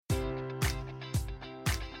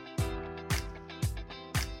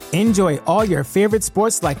Enjoy all your favorite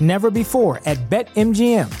sports like never before at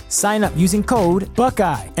BetMGM. Sign up using code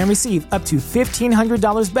Buckeye and receive up to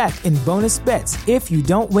 $1,500 back in bonus bets if you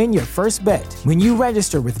don't win your first bet. When you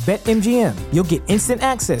register with BetMGM, you'll get instant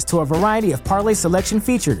access to a variety of parlay selection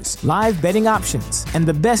features, live betting options, and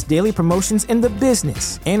the best daily promotions in the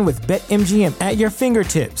business. And with BetMGM at your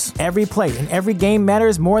fingertips, every play and every game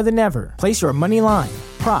matters more than ever. Place your money line,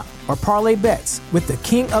 prop, or parlay bets with the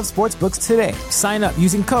king of sportsbooks today. Sign up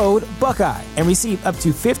using code Buckeye and receive up to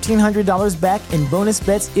 $1,500 back in bonus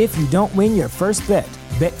bets if you don't win your first bet.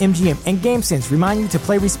 BetMGM and GameSense remind you to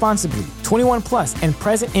play responsibly. 21 plus and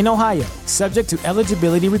present in Ohio, subject to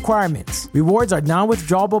eligibility requirements. Rewards are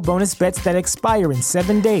non-withdrawable bonus bets that expire in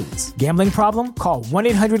 7 days. Gambling problem? Call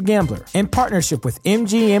 1-800-GAMBLER. In partnership with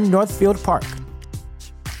MGM Northfield Park.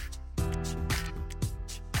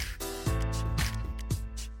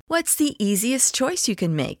 What's the easiest choice you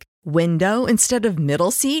can make? Window instead of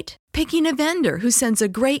middle seat? Picking a vendor who sends a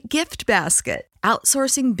great gift basket?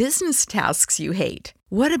 Outsourcing business tasks you hate?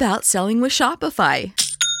 What about selling with Shopify?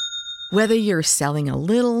 Whether you're selling a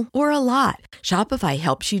little or a lot, Shopify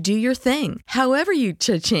helps you do your thing, however you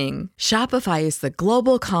cha-ching. Shopify is the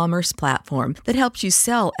global commerce platform that helps you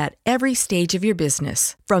sell at every stage of your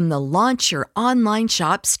business. From the launch your online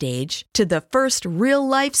shop stage to the first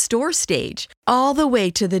real-life store stage, all the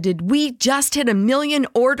way to the did we just hit 1 million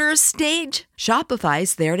orders stage?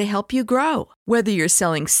 Shopify's there to help you grow. Whether you're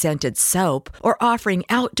selling scented soap or offering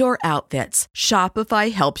outdoor outfits,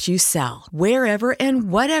 Shopify helps you sell. Wherever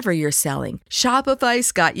and whatever you're selling,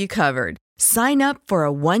 Shopify's got you covered. Sign up for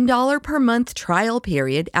a $1 per month trial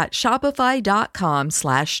period at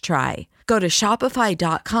shopify.com/try. Go to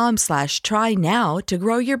shopify.com/try now to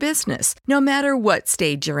grow your business, no matter what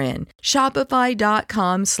stage you're in.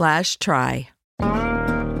 Shopify.com/try.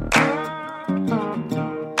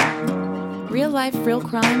 Real Life, Real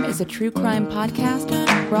Crime is a true crime podcast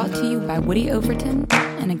brought to you by Woody Overton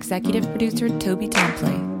and executive producer Toby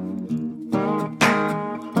Templey.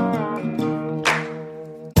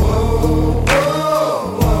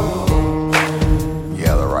 You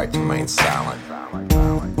have the right to remain silent.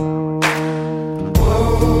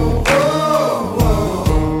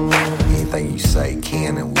 Anything you say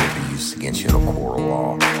can and will be used against you in a court of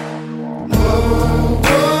law.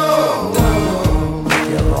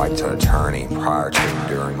 You have the right to an attorney prior to and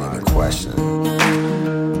during any questioning.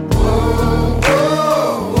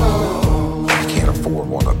 You can't afford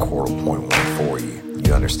one, a court will appoint one for you.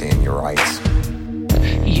 You understand your rights?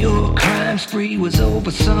 Your crime spree was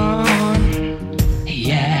over, son.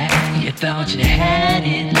 Yeah, you thought you had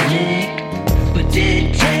it licked, but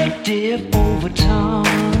Detective Overton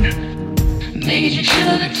made you should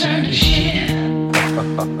have turned to shit.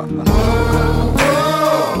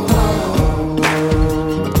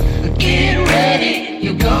 Get ready,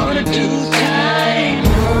 you're gonna do time.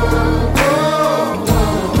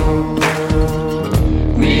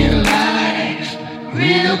 Real life,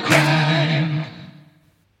 real crime.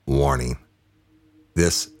 Warning.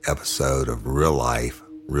 This episode of Real Life,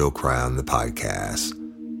 Real Crime, the podcast,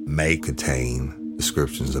 may contain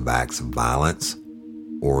descriptions of acts of violence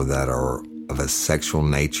or that are of a sexual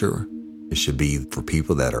nature. It should be for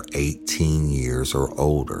people that are 18 years or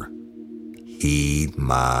older. Heed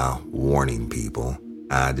my warning, people.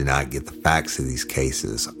 I did not get the facts of these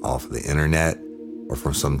cases off of the internet or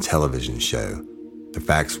from some television show. The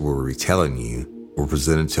facts we're retelling you were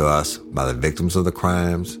presented to us by the victims of the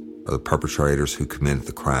crimes or the perpetrators who committed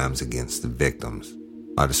the crimes against the victims.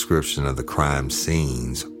 My description of the crime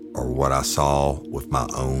scenes are what I saw with my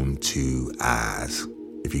own 2 eyes.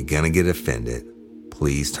 If you're going to get offended,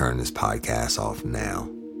 please turn this podcast off now.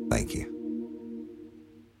 Thank you.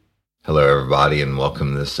 Hello, everybody, and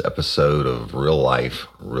welcome to this episode of Real Life,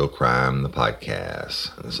 Real Crime, the podcast.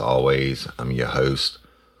 As always, I'm your host,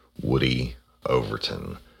 Woody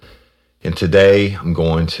Overton. And today, I'm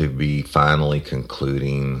going to be finally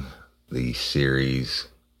concluding the series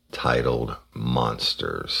titled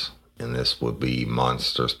Monsters. And this will be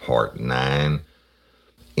Monsters Part 9.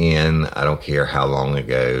 And I don't care how long it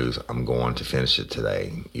goes, I'm going to finish it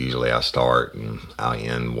today. Usually I start and I'll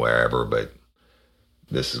end wherever, but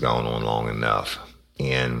this has gone on long enough.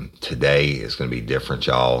 And today is going to be different,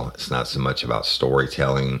 y'all. It's not so much about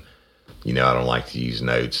storytelling. You know, I don't like to use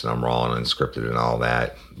notes and I'm raw and unscripted and all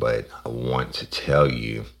that. But I want to tell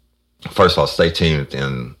you, first of all, stay tuned at the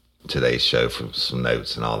end of today's show for some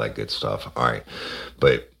notes and all that good stuff. All right.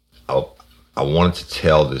 But I wanted to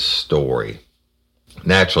tell this story.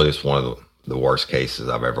 Naturally, it's one of the worst cases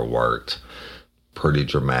I've ever worked. Pretty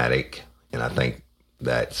dramatic. And I think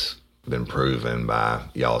that's been proven by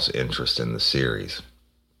y'all's interest in the series.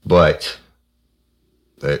 But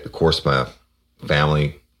Of course, my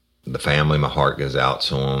family, my heart goes out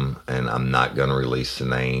to them, and I'm not going to release the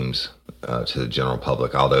names to the general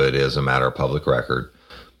public, although it is a matter of public record.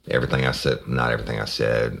 Everything I said, not everything I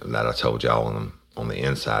said that I told y'all on the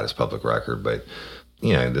inside is public record, but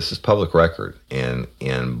this is public record,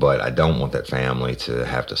 but I don't want that family to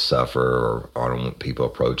have to suffer, or I don't want people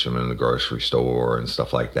approach them in the grocery store and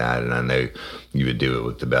stuff like that. And I know you would do it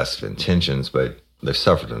with the best of intentions, but they've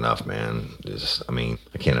suffered enough, man.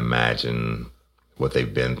 I can't imagine what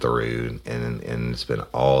they've been through, and it's been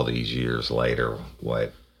all these years later,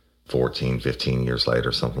 14, 15 years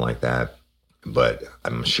later, something like that. But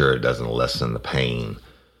I'm sure it doesn't lessen the pain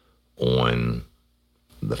on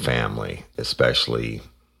the family, especially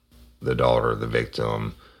the daughter of the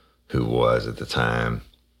victim, who was at the time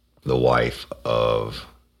the wife of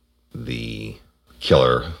the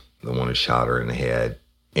killer, the one who shot her in the head,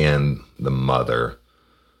 and the mother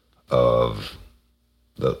of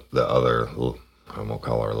the other, I'm gonna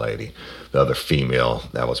call her a lady, the other female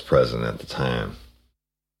that was present at the time.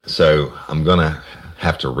 So I'm gonna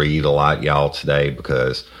have to read a lot, y'all, today,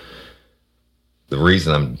 because the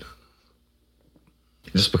reason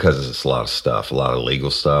because it's a lot of stuff, a lot of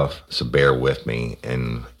legal stuff. So bear with me.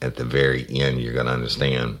 And at the very end, you're going to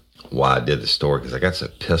understand why I did the story, because I got so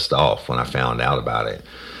pissed off when I found out about it.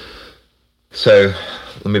 So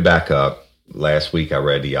let me back up. Last week, I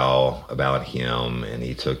read to y'all about him, and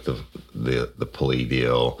he took the plea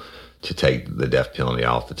deal to take the death penalty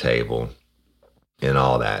off the table and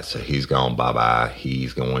all that. So he's gone bye-bye.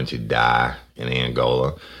 He's going to die in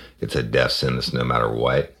Angola. It's a death sentence no matter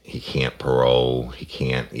what. He can't parole. He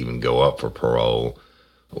can't even go up for parole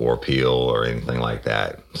or appeal or anything like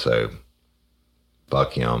that. So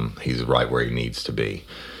fuck him. He's right where he needs to be.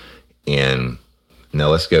 And now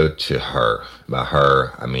let's go to her. By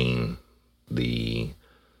her, I mean the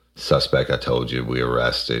suspect I told you we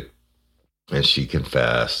arrested. And she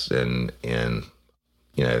confessed, and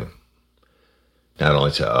not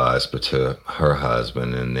only to us, but to her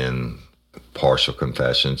husband, and then partial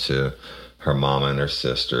confession to her mama and her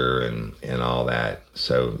sister and all that.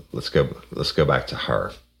 So let's go back to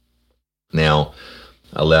her. Now,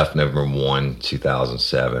 I left November 1,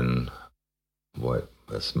 2007.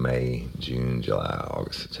 That's May, June, July,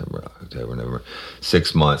 August, September, October, November.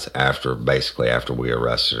 6 months after we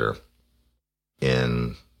arrested her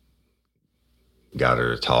and got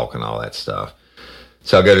her to talk and all that stuff.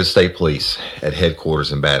 So I go to the state police at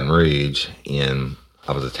headquarters in Baton Rouge, and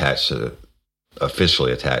I was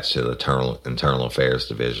officially attached to the Internal Affairs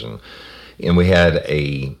Division. And we had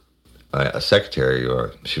a secretary,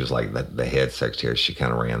 or she was like the head secretary. She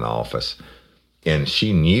kind of ran the office, and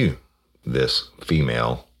she knew this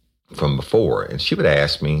female from before. And she would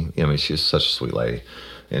ask me, she was such a sweet lady,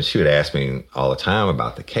 and she would ask me all the time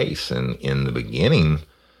about the case. And in the beginning,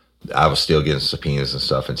 I was still getting subpoenas and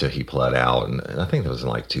stuff until he pled out. And I think that was in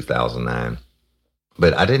like 2009.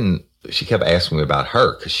 But she kept asking me about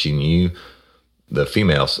her, because she knew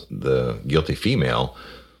the guilty female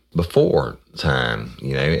before time,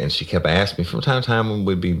 and she kept asking me from time to time when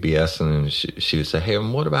we'd be BSing, and she would say, "Hey,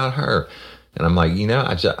 what about her?" And I'm like,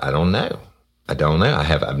 I don't know.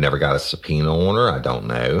 I've never got a subpoena on her. I don't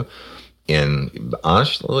know. And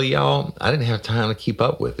honestly, y'all, I didn't have time to keep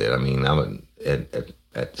up with it. I mean, I'm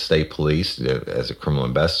at state police as a criminal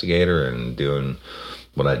investigator and doing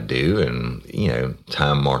what I do, and,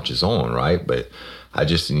 time marches on, right? But I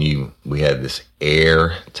just knew we had this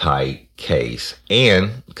airtight case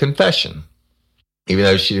and confession. Even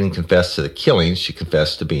though she didn't confess to the killing, she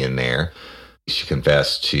confessed to being there. She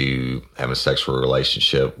confessed to having a sexual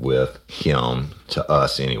relationship with him, to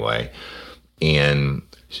us anyway. And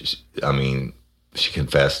she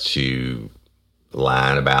confessed to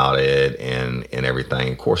lying about it and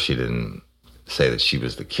everything. Of course, she didn't say that she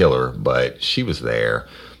was the killer, but she was there,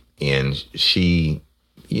 and she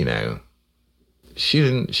didn't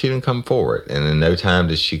come forward. And in no time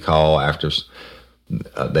did she call after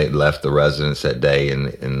they left the residence that day,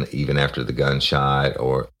 and even after the gunshot,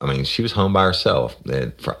 she was home by herself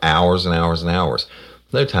for hours and hours and hours.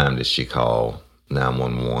 No time did she call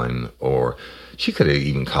 911, or she could have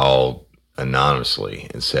even called anonymously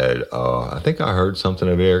and said, I think I heard something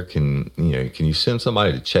over there. Can you send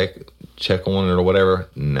somebody to check on it or whatever?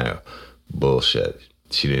 No, bullshit.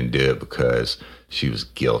 She didn't do it because she was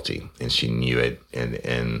guilty, and she knew it,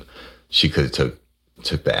 and she could have took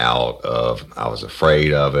the out of, I was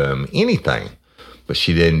afraid of him, anything, but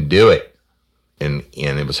she didn't do it. And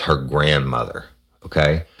it was her grandmother,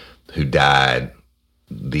 okay, who died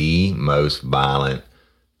the most violent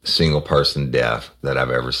single person death that I've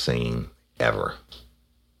ever seen, ever.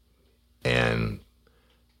 And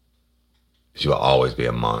she will always be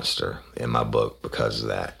a monster in my book because of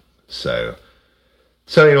that. So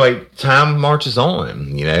anyway, time marches on,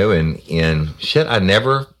 and shit, I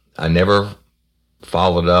never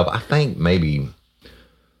followed up. I think maybe,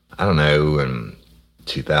 I don't know, in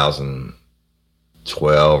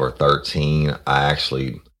 2012 or 13, I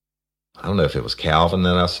don't know if it was Calvin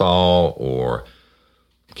that I saw or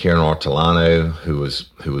Karen Ortolano, who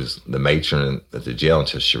was the matron at the jail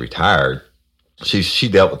until she retired. She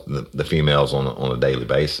dealt with the females on a daily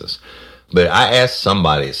basis. But I asked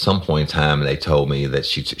somebody at some point in time, and they told me that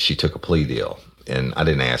she took a plea deal. And I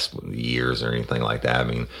didn't ask years or anything like that. I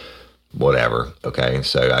mean, whatever. Okay,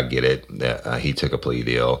 so I get it. That he took a plea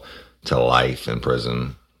deal to life in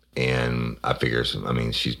prison. And I figure, I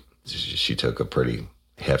mean, she took a pretty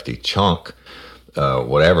hefty chunk,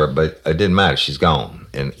 whatever. But it didn't matter. She's gone.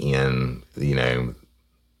 And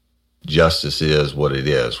justice is what it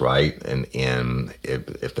is, right? And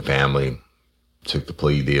if the family took the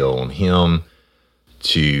plea deal on him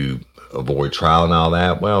to avoid trial and all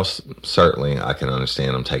that, well, certainly I can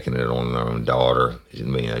understand them taking it on their own daughter.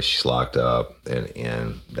 She's locked up,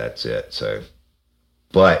 and that's it. So,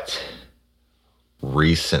 but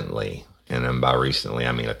recently, and by recently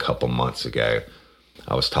I mean a couple months ago,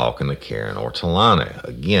 I was talking to Karen Ortolano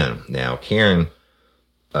again. Now, Karen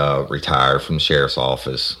retired from the sheriff's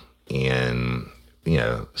office and,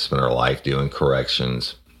 spent her life doing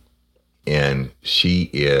corrections. And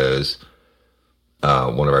she is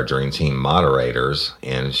one of our Dream Team moderators,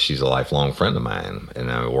 and she's a lifelong friend of mine.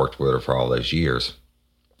 And I worked with her for all those years.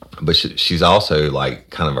 But she's also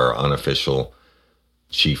like kind of our unofficial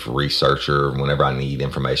chief researcher. Whenever I need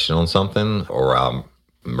information on something, or I'm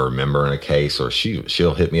remembering a case, or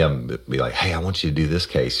she'll hit me up and be like, hey, I want you to do this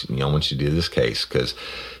case. I want you to do this case, because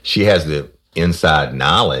she has the inside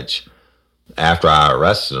knowledge. After I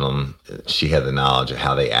arrested them, she had the knowledge of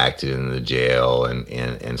how they acted in the jail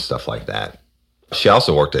and stuff like that. She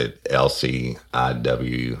also worked at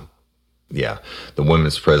LCIW, the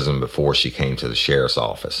women's prison, before she came to the sheriff's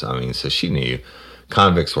office. I mean, so she knew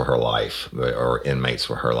convicts were her life, or inmates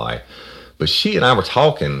were her life. But she and I were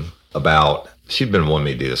talking about, she'd been wanting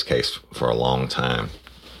me to do this case for a long time.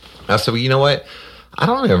 I said, well, you know what? I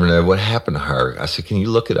don't ever know what happened to her. I said, can you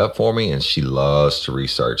look it up for me? And she loves to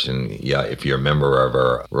research. And yeah, if you're a member of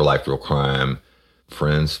our Real Life, Real Crime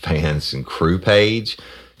Friends, Fans, and Crew page,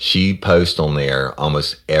 she posts on there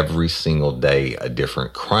almost every single day a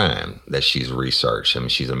different crime that she's researched. I mean,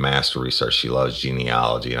 she's a master researcher. She loves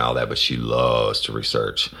genealogy and all that, but she loves to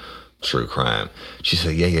research true crime. She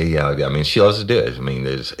said, yeah. I mean, she loves to do it. I mean,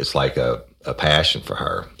 it's like a passion for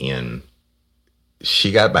her. And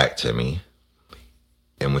she got back to me.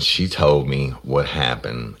 And when she told me what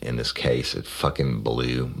happened in this case, it fucking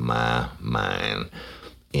blew my mind.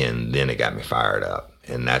 And then it got me fired up.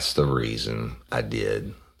 And that's the reason I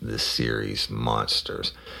did this series,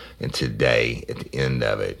 Monsters. And today, at the end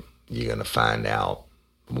of it, you're going to find out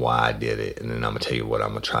why I did it. And then I'm going to tell you what I'm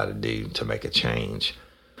going to try to do to make a change.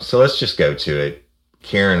 So let's just go to it.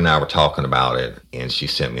 Karen and I were talking about it, and she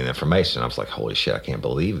sent me the information. I was like, holy shit, I can't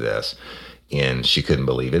believe this. And she couldn't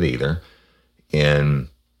believe it either. And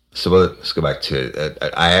so let's go back to it.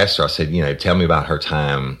 I asked her, I said, tell me about her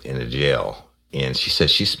time in the jail. And she said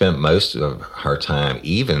she spent most of her time,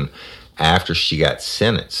 even after she got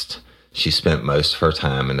sentenced, she spent most of her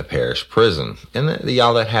time in the parish prison. And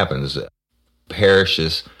that happens.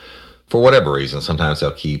 Parishes, for whatever reason, sometimes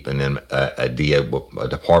they'll keep a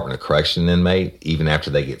Department of Correction inmate, even after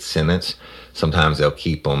they get sentenced. Sometimes they'll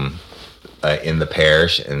keep them in the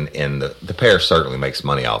parish, and the parish certainly makes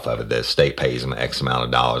money off of it. The state pays them X amount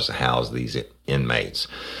of dollars to house these inmates.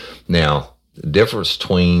 Now, the difference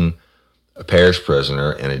between a parish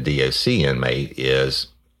prisoner and a DOC inmate is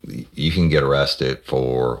you can get arrested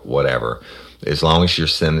for whatever. As long as you're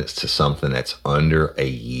sentenced to something that's under a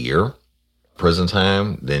year prison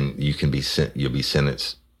time, then you'll be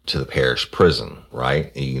sentenced to the parish prison,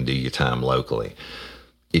 right? And you can do your time locally.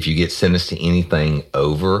 If you get sentenced to anything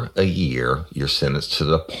over a year, you're sentenced to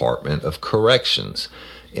the Department of Corrections.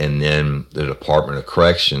 And then the Department of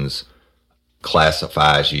Corrections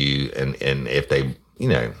classifies you, and if they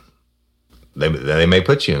may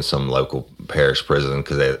put you in some local parish prison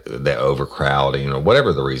because they're overcrowding or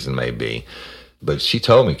whatever the reason may be. But she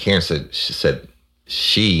told me, Karen said,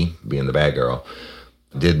 she, being the bad girl,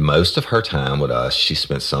 did most of her time with us. She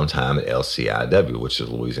spent some time at LCIW, which is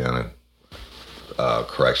Louisiana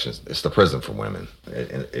Corrections. It's the prison for women.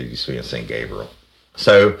 It used to be in St. Gabriel.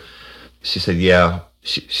 So she said, yeah,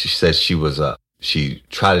 she said she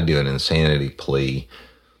tried to do an insanity plea.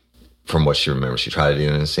 From what she remembers, she tried to do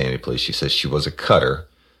an insanity plea. She said she was a cutter.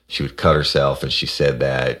 She would cut herself, and she said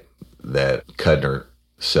that that cutting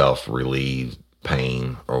herself relieved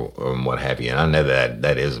pain or what have you. And I know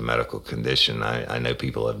that is a medical condition. I know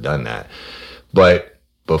people have done that. But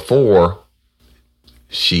before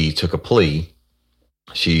she took a plea,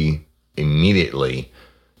 she immediately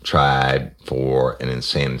tried for an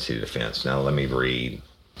insanity defense. Now, let me read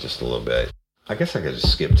just a little bit. I guess I could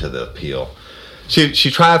just skip to the appeal. She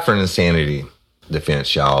tried for an insanity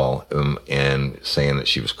defense, y'all, and saying that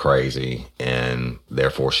she was crazy and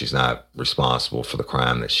therefore she's not responsible for the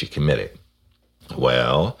crime that she committed.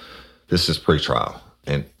 Well, this is pretrial.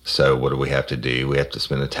 And so what do we have to do? We have to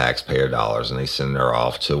spend the taxpayer dollars, and they send her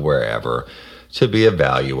off to wherever to be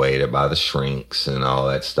evaluated by the shrinks and all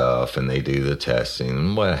that stuff. And they do the testing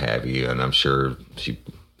and what have you. And I'm sure she,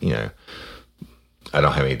 I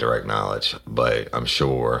don't have any direct knowledge, but I'm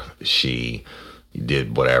sure she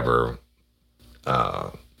did whatever,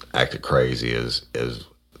 acted crazy as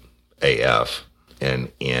AF.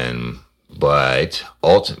 But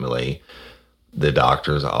ultimately, the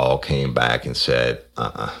doctors all came back and said,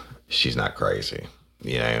 she's not crazy.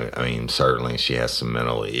 Certainly she has some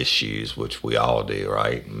mental issues, which we all do,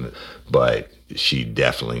 right? But she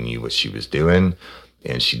definitely knew what she was doing,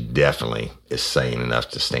 and she definitely is sane enough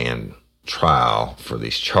to stand trial for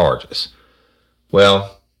these charges.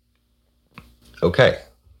 Well, okay,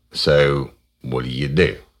 so what do you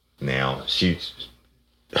do? Now, she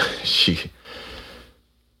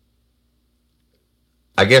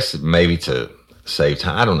I guess maybe to save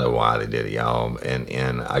time, I don't know why they did it, y'all,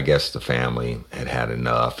 and I guess the family had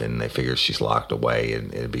enough, and they figured she's locked away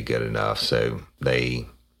and it'd be good enough, so they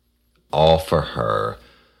offer her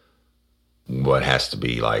what has to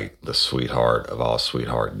be like the sweetheart of all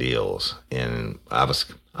sweetheart deals. And I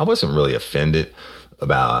wasn't really offended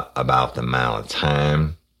about the amount of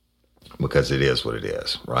time, because it is what it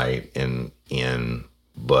is, right?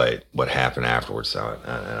 But what happened afterwards, and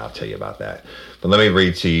I'll tell you about that. But let me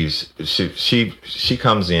read to you. She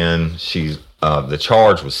comes in. She's the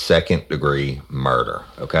charge was 2nd-degree murder.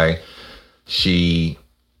 Okay, she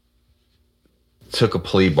took a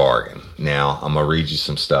plea bargain. Now I'm gonna read you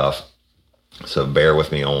some stuff, so bear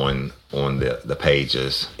with me on the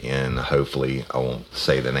pages, and hopefully I won't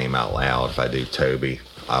say the name out loud. If I do Toby,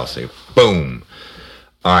 I'll say boom.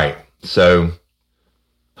 All right, so.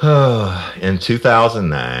 In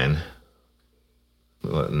 2009,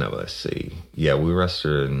 no, let's see. Yeah, we arrested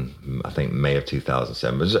her in, I think, May of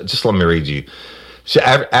 2007. But just let me read you.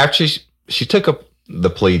 After she took the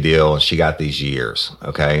plea deal and she got these years,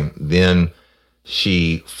 okay? Then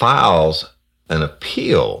she files an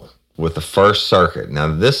appeal with the First Circuit.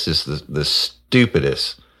 Now, this is the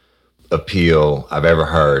stupidest appeal I've ever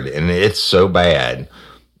heard. And it's so bad.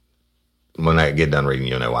 When I get done reading,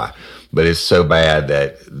 you'll know why. But it's so bad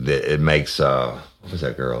that it makes, what was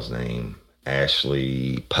that girl's name?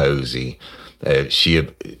 Ashley Posey. I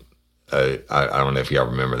don't know if y'all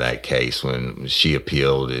remember that case when she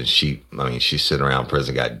appealed, and she's sitting around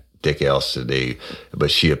prison, got dick else to do,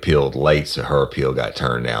 but she appealed late, so her appeal got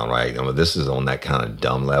turned down, right? This is on that kind of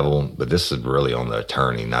dumb level, but this is really on the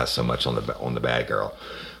attorney, not so much on the bad girl.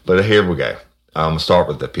 But here we go. I'm going to start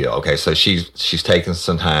with the appeal. Okay, so she's taken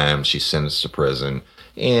some time. She's sentenced to prison,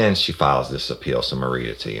 and she files this appeal, so I'm going to read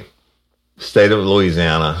it to you. State of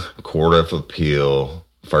Louisiana, Court of Appeal,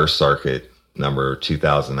 First Circuit, number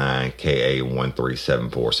 2009, KA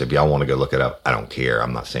 1374. So if y'all want to go look it up, I don't care.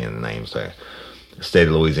 I'm not saying the name. So State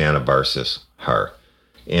of Louisiana versus her.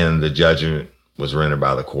 And the judgment was rendered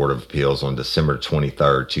by the Court of Appeals on December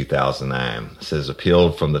 23rd, 2009. It says,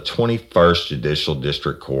 appealed from the 21st Judicial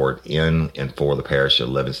District Court in and for the Parish of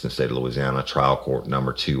Livingston, State of Louisiana, Trial Court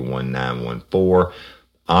number 21914.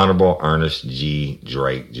 Honorable Ernest G.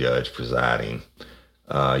 Drake, Judge, presiding.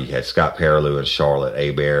 You had Scott Perilou and Charlotte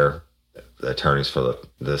Hebert, the attorneys for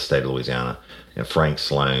the State of Louisiana, and Frank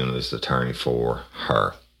Sloan was the attorney for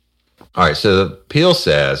her. All right, so the appeal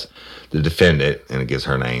says the defendant, and it gives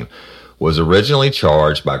her name, was originally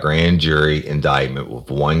charged by grand jury indictment with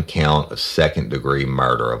one count of 2nd-degree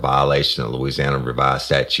murder, a violation of Louisiana Revised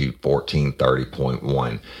Statute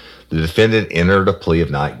 1430.1. The defendant entered a plea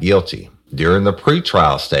of not guilty. During the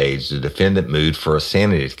pretrial stage, the defendant moved for a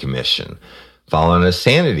sanity commission. Following a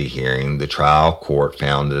sanity hearing, the trial court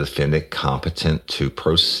found the defendant competent to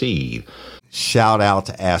proceed. Shout out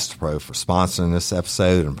to Astepro for sponsoring this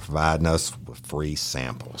episode and providing us with free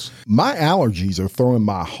samples. My allergies are throwing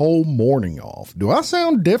my whole morning off. Do I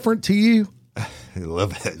sound different to you? A little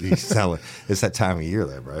bit. You sound like it's that time of year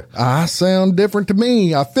there, bro. I sound different to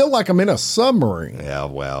me. I feel like I'm in a submarine. Yeah,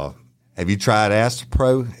 well, have you tried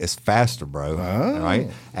Astepro? It's faster, bro. All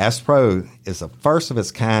right? Astepro is the first of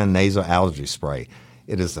its kind nasal allergy spray.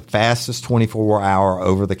 It is the fastest 24-hour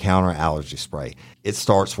over-the-counter allergy spray. It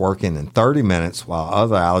starts working in 30 minutes while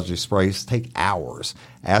other allergy sprays take hours.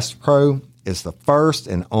 Astepro is the first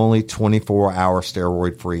and only 24-hour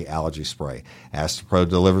steroid-free allergy spray. Astepro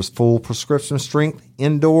delivers full prescription strength,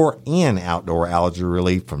 indoor and outdoor allergy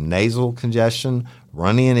relief from nasal congestion,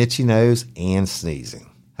 runny and itchy nose, and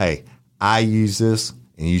sneezing. Hey, I use this,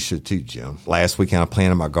 and you should too, Jim. Last weekend I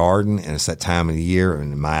planted my garden, and it's that time of the year,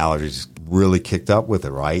 and my allergies really kicked up with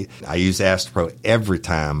it, right? I use Astepro every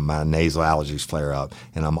time my nasal allergies flare up,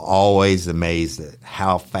 and I'm always amazed at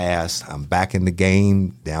how fast I'm back in the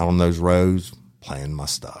game, down on those roads, playing my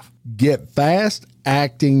stuff. Get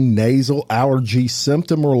fast-acting nasal allergy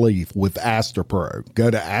symptom relief with Astepro. Go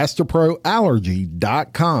to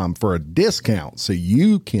AsteproAllergy.com for a discount so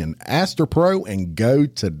you can Astepro and go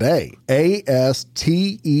today.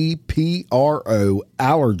 ASTEPRO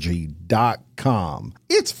allergy.com.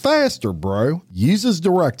 It's faster, bro. Use as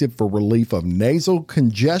directed for relief of nasal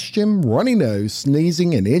congestion, runny nose,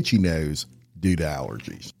 sneezing, and itchy nose due to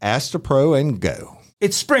allergies. Astepro and go.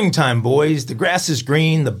 It's springtime, boys. The grass is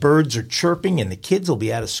green, the birds are chirping, and the kids will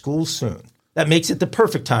be out of school soon. That makes it the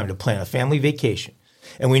perfect time to plan a family vacation.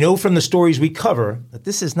 And we know from the stories we cover that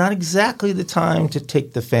this is not exactly the time to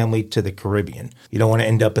take the family to the Caribbean. You don't want to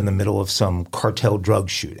end up in the middle of some cartel drug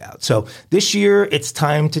shootout. So this year, it's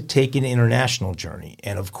time to take an international journey.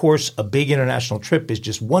 And of course, a big international trip is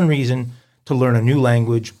just one reason to learn a new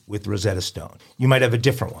language with Rosetta Stone. You might have a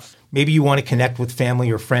different one. Maybe you want to connect with family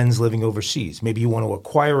or friends living overseas. Maybe you want to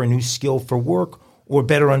acquire a new skill for work or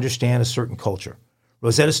better understand a certain culture.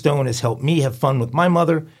 Rosetta Stone has helped me have fun with my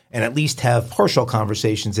mother and at least have partial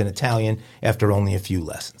conversations in Italian after only a few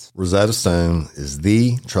lessons. Rosetta Stone is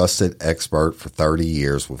the trusted expert for 30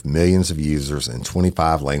 years with millions of users in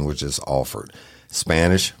 25 languages offered: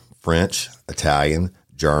 Spanish, French, Italian,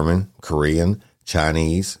 German, Korean,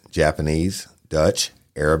 Chinese, Japanese, Dutch,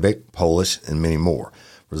 Arabic, Polish, and many more.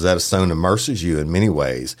 Rosetta Stone immerses you in many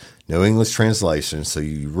ways. No English translation, so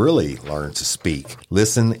you really learn to speak,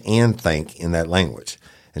 listen, and think in that language.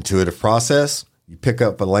 Intuitive process, you pick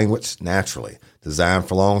up a language naturally. Designed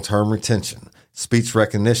for long-term retention. Speech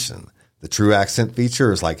recognition. The True Accent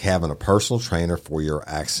feature is like having a personal trainer for your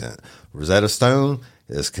accent. Rosetta Stone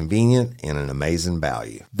is convenient and an amazing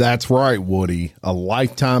value. That's right, Woody. A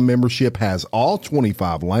lifetime membership has all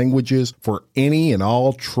 25 languages for any and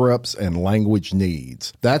all trips and language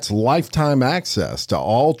needs. That's lifetime access to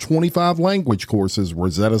all 25 language courses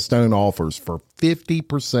Rosetta Stone offers for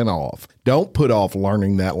 50% off. Don't put off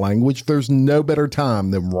learning that language. There's no better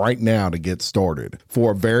time than right now to get started.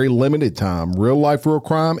 For a very limited time, Real Life Real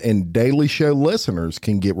Crime and Daily Show listeners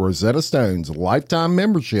can get Rosetta Stone's lifetime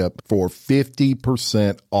membership for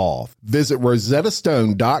 50% off. Visit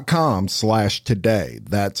rosettastone.com/today.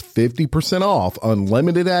 That's 50% off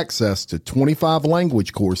unlimited access to 25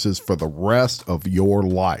 language courses for the rest of your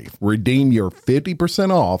life. Redeem your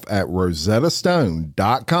 50% off at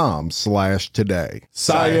rosettastone.com/today.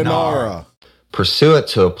 Sayonara. Pursuant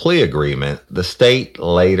to a plea agreement, the state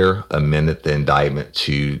later amended the indictment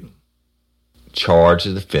to charge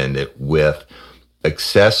the defendant with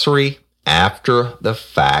accessory after the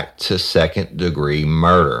fact to second-degree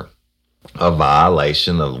murder, a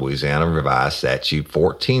violation of Louisiana Revised Statute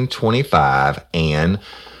 1425 and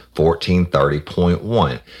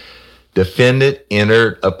 1430.1. Defendant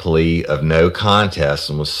entered a plea of no contest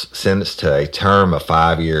and was sentenced to a term of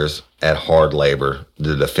 5 years at hard labor.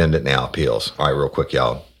 The defendant now appeals. All right, real quick,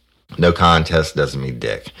 y'all. No contest doesn't mean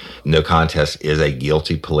dick. No contest is a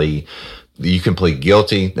guilty plea. You can plead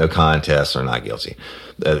guilty, no contest, or not guilty.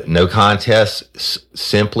 No contest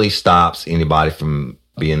simply stops anybody from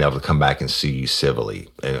being able to come back and sue you civilly.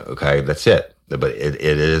 Okay, that's it. But it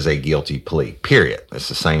is a guilty plea, period. It's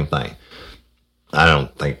the same thing. I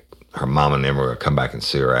don't think her mama never will come back and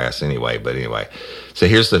sue her ass anyway. But anyway, so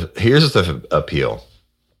here's the appeal.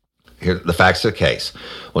 Here, the facts of the case.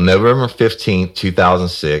 On November 15,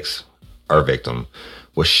 2006, our victim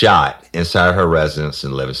was shot inside her residence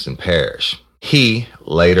in Livingston Parish. He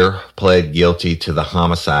later pled guilty to the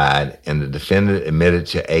homicide, and the defendant admitted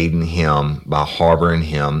to aiding him by harboring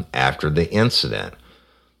him after the incident.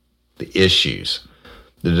 The issues.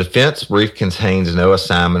 The defense brief contains no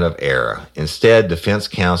assignment of error. Instead, defense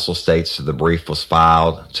counsel states that the brief was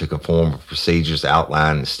filed to conform with procedures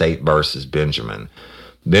outlined in State v. Benjamin.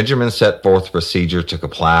 Benjamin set forth a procedure to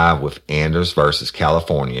comply with Anders versus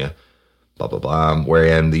California,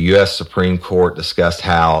 wherein the U.S. Supreme Court discussed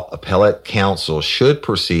how appellate counsel should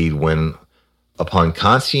proceed when, upon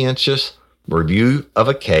conscientious review of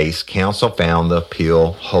a case, counsel found the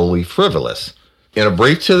appeal wholly frivolous. In a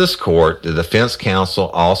brief to this court, the defense counsel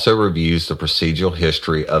also reviews the procedural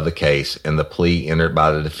history of the case and the plea entered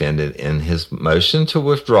by the defendant. In his motion to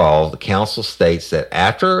withdraw, the counsel states that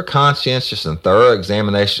after a conscientious and thorough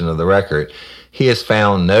examination of the record, he has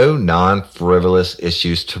found no non-frivolous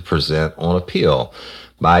issues to present on appeal.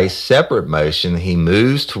 By a separate motion, he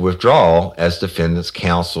moves to withdraw as defendant's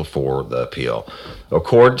counsel for the appeal.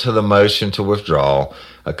 According to the motion to withdraw,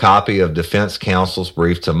 a copy of defense counsel's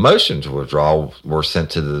brief to motion to withdraw were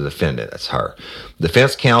sent to the defendant. That's her.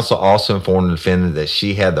 Defense counsel also informed the defendant that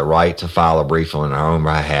she had the right to file a brief on her own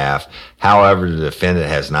behalf. However, the defendant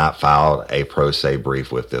has not filed a pro se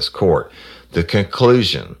brief with this court. The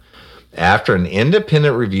conclusion: after an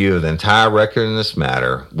independent review of the entire record in this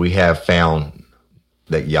matter, we have found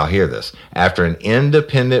that, y'all hear this, after an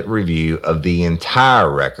independent review of the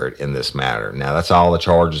entire record in this matter. Now, that's all the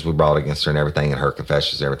charges we brought against her and everything, and her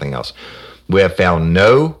confessions and everything else. We have found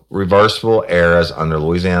no reversible errors under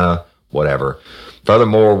Louisiana, whatever.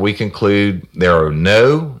 Furthermore, we conclude there are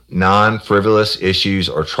no non-frivolous issues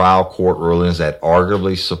or trial court rulings that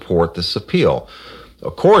arguably support this appeal.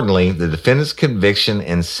 Accordingly, the defendant's conviction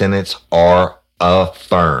and sentence are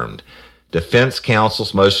affirmed. Defense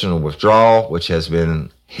counsel's motion to withdraw, which has been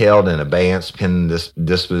held in abeyance pending this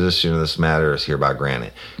disposition of this matter, is hereby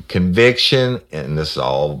granted. Conviction, and this is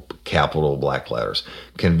all capital black letters,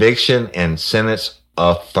 conviction and sentence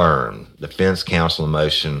affirmed. Defense counsel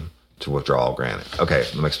motion to withdraw granted. Okay,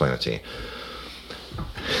 let me explain it to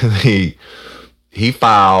you. He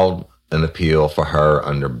filed an appeal for her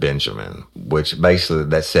under Benjamin, which basically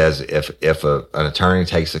that says if an attorney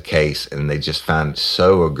takes a case and they just find it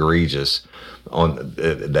so egregious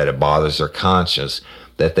that it bothers their conscience,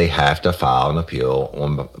 that they have to file an appeal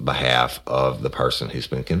on behalf of the person who's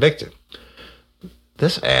been convicted.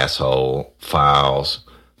 This asshole files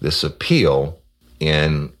this appeal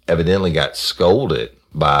and evidently got scolded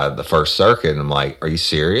by the First Circuit. And I'm like, are you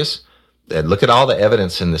serious? Look at all the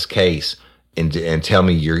evidence in this case. And tell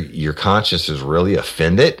me your conscience is really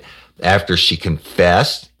offended after she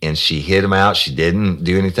confessed and she hid him out. She didn't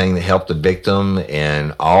do anything that helped the victim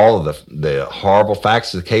and all of the horrible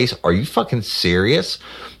facts of the case. Are you fucking serious?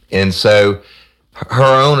 And so her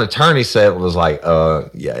own attorney said, was like,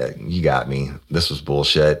 yeah, you got me. This was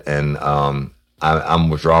bullshit. And I'm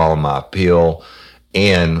withdrawing my appeal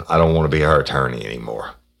and I don't want to be her attorney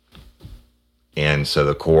anymore. And so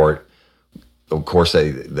the court, of course,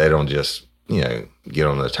 they don't just, get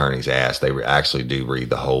on the attorney's ass. They actually do read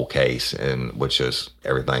the whole case, and which is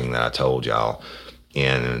everything that I told y'all.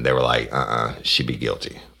 And they were like, she'd be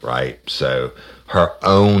guilty, right? So her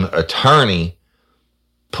own attorney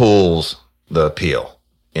pulls the appeal.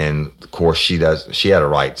 And of course she had a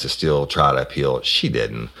right to still try to appeal it. She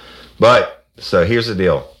didn't. But so here's the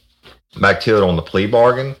deal. Back to it on the plea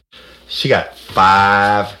bargain. She got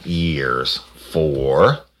 5 years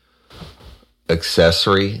for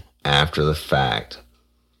accessory after the fact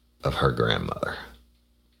of her grandmother.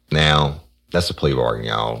 Now, that's a plea bargain,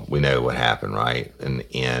 y'all. We know what happened, right?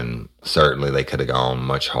 And certainly they could have gone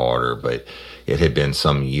much harder, but it had been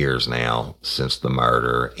some years now since the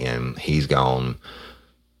murder, and he's gone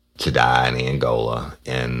to die in Angola.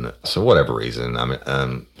 And so whatever reason,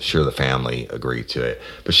 I'm sure the family agreed to it.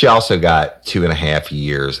 But she also got 2.5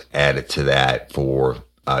 years added to that for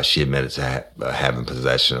she admitted to having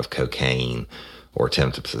possession of cocaine or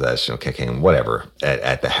attempted possession of cocaine, whatever,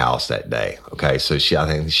 at the house that day. Okay, so I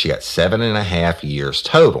think she got 7.5 years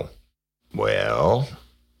total. Well,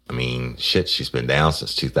 I mean, shit, she's been down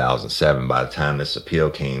since 2007. By the time this appeal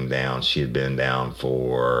came down, she had been down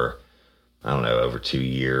for, I don't know, over 2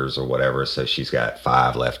 years or whatever. So she's got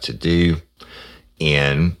 5 left to do.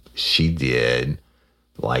 And she did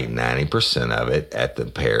like 90% of it at the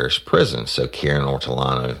parish prison. So Karen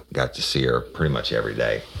Ortolano got to see her pretty much every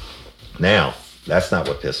day. Now, that's not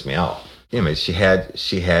what pissed me off. I mean, she had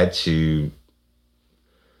to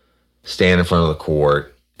stand in front of the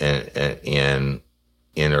court and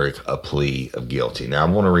enter a plea of guilty. Now, I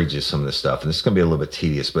want to read you some of this stuff, and this is going to be a little bit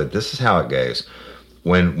tedious, but this is how it goes.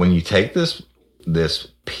 When you take this when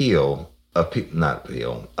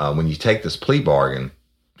you take this plea bargain,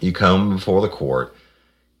 you come before the court,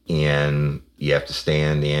 and you have to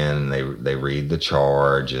stand in, and they read the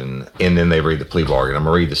charge, and then they read the plea bargain. I'm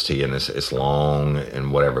going to read this to you, and it's long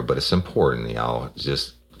and whatever, but it's important, y'all,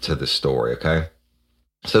 just to the story, okay?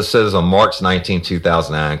 So it says, on March 19,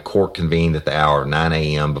 2009, court convened at the hour of 9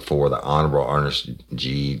 a.m. before the Honorable Ernest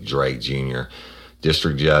G. Drake, Jr.,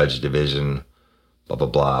 District Judge, Division, blah, blah,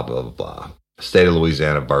 blah, blah, blah, blah. State of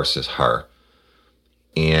Louisiana versus her.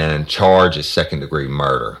 And charge is second-degree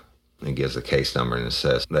murder. It gives the case number, and it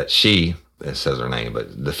says that she, it says her name, but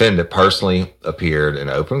the defendant personally appeared in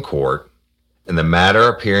open court in the matter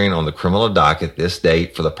appearing on the criminal docket this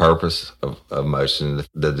date for the purpose of motion.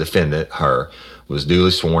 The defendant, her, was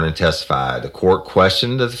duly sworn and testified. The court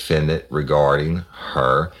questioned the defendant regarding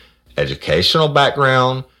her educational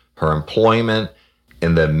background, her employment,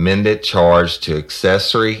 and the amended charge to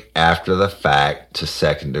accessory after the fact to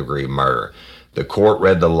second-degree murder. The court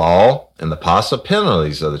read the law and the possible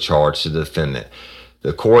penalties of the charge to the defendant.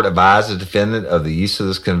 The court advised the defendant of the use of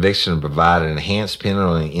this conviction and provided an enhanced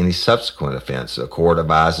penalty on any subsequent offense. The court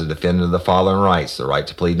advised the defendant of the following rights: the right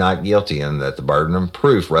to plead not guilty, and that the burden of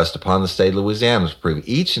proof rests upon the state of Louisiana to prove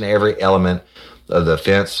each and every element of the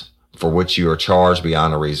offense for which you are charged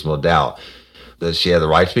beyond a reasonable doubt. That she had the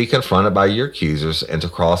right to be confronted by your accusers and to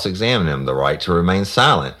cross-examine them, the right to remain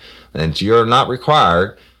silent, and you are not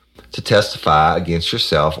required to testify against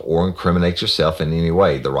yourself or incriminate yourself in any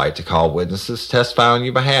way, the right to call witnesses to testify on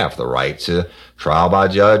your behalf, the right to trial by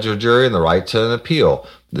judge or jury, and the right to an appeal.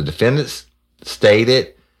 The defendant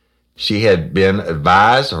stated she had been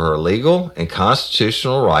advised of her legal and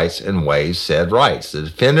constitutional rights and waived said rights. The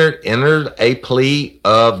defendant entered a plea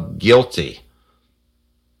of guilty.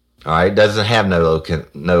 All right, doesn't have no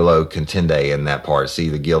low contende in that part. See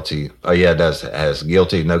the guilty. Oh yeah, it does. It has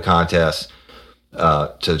guilty, no contest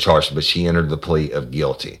to the charge, but she entered the plea of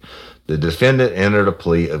guilty. The defendant entered a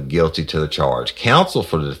plea of guilty to the charge. Counsel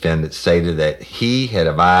for the defendant stated that he had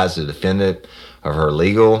advised the defendant of her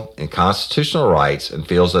legal and constitutional rights and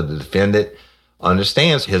feels that the defendant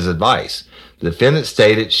understands his advice. The defendant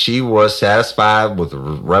stated she was satisfied with the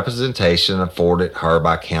representation afforded her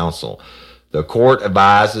by counsel. The court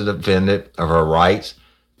advised the defendant of her rights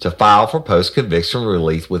to file for post-conviction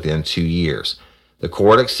relief within 2 years. The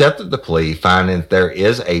court accepted the plea, finding that there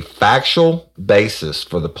is a factual basis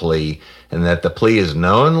for the plea and that the plea is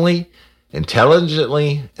knowingly,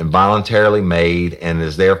 intelligently, and voluntarily made and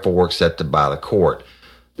is therefore accepted by the court.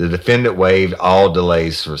 The defendant waived all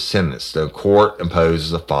delays for sentence. The court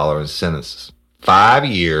imposes the following sentences: 5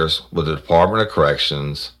 years with the Department of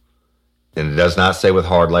Corrections, and it does not say with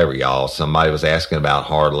hard labor, y'all. Somebody was asking about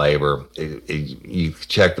hard labor. You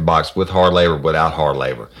check the box with hard labor, without hard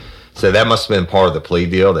labor. So that must have been part of the plea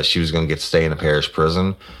deal, that she was going to get to stay in a parish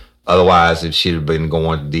prison. Otherwise, if she'd have been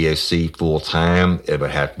going to DOC full time, it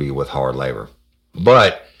would have to be with hard labor.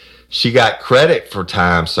 But she got credit for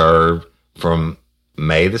time served from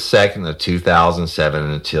May the 2nd of 2007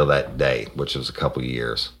 until that day, which was a couple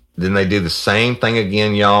years. Then they do the same thing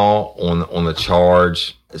again, y'all, on the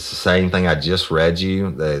charge. It's the same thing I just read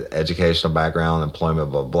you, the educational background,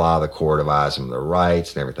 employment, blah, blah. The court advised them of their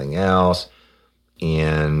rights and everything else.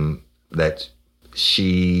 And that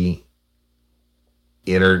she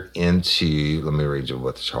entered into, let me read you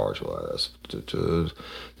what the charge was. The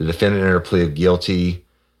defendant entered a plea of guilty.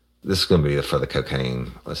 This is going to be for the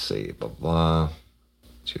cocaine. Let's see, blah, blah.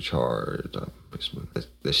 She charged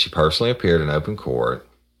that she personally appeared in open court.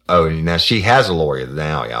 Oh, now she has a lawyer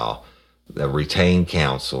now, y'all. The retained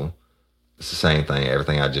counsel. It's the same thing,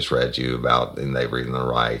 everything I just read you about, and they reading the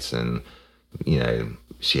rights, and, you know,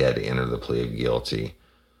 she had to enter the plea of guilty,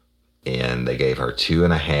 and they gave her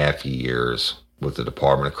 2.5 years with the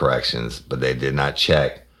Department of Corrections, but they did not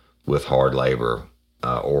check with hard labor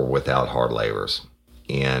or without hard labors.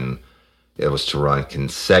 And it was to run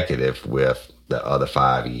consecutive with the other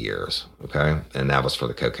 5 years, okay? And that was for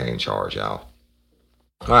the cocaine charge, y'all.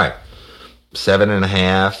 All right,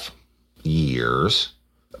 7.5 years,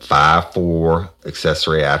 5 for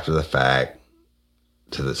accessory after the fact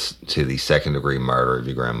to the second-degree murder of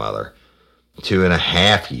your grandmother.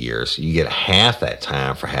 2.5 years. You get half that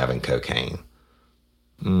time for having cocaine.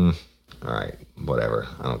 All right, whatever.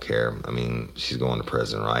 I don't care. I mean, she's going to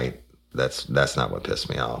prison, right? That's not what pissed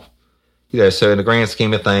me off. You know, so in the grand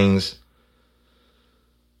scheme of things,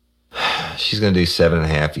 she's going to do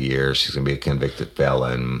 7.5 years. She's going to be a convicted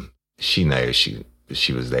felon. She knows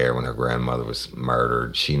she was there when her grandmother was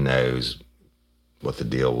murdered. She knows what the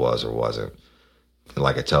deal was or wasn't.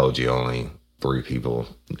 Like I told you, only 3 people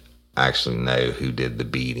actually know who did the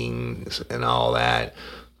beatings and all that.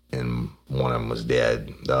 And one of them was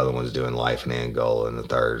dead. The other one's doing life in Angola, and the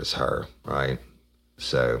third is her, right?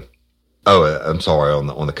 So, I'm sorry,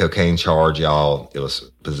 on the cocaine charge, y'all, it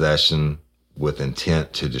was possession with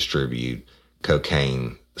intent to distribute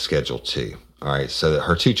cocaine, Schedule 2. All right, so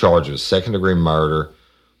her 2 charges, second-degree murder,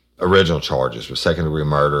 original charges were second-degree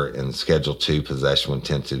murder and Schedule 2, possession with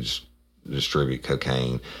intent to distribute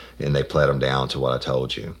cocaine, and they pled them down to what I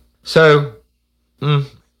told you. So,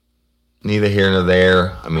 neither here nor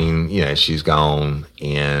there. I mean, you know, she's gone,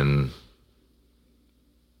 and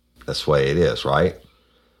that's the way it is, right?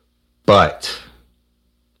 But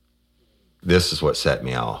this is what set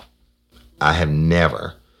me off. I have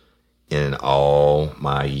never in all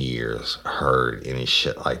my years heard any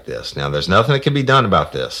shit like this. Now, there's nothing that can be done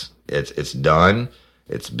about this. It's done.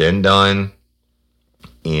 It's been done.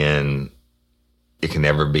 And it can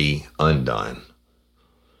never be undone.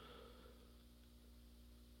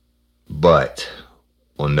 But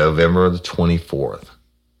on November the 24th,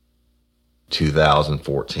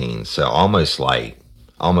 2014, so almost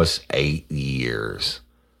 8 years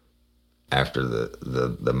after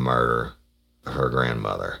the murder of her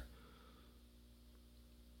grandmother,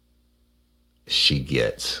 she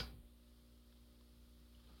gets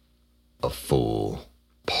a full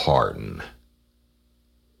pardon.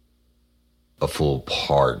 A full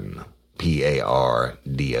pardon.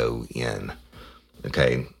 Pardon.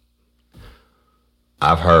 Okay.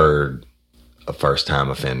 I've heard of first-time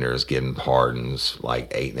offenders getting pardons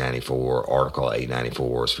like 894, Article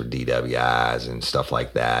 894s for DWIs and stuff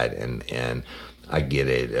like that. And I get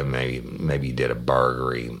it. And maybe you did a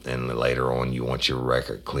burglary and later on you want your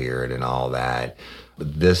record cleared and all that.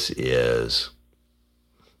 But this is,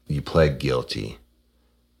 you pled guilty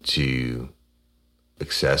to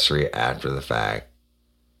accessory after the fact,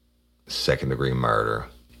 second-degree murder,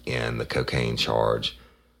 and the cocaine charge.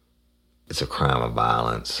 It's a crime of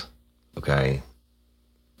violence, okay?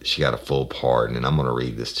 She got a full pardon, and I'm going to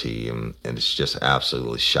read this to you, and it's just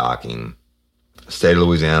absolutely shocking. State of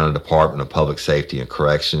Louisiana Department of Public Safety and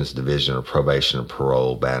Corrections, Division of Probation and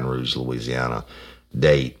Parole, Baton Rouge, Louisiana.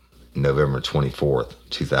 Date, November 24th,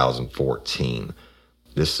 2014.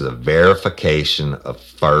 This is a verification of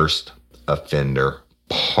first offender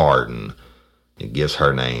pardon. It gives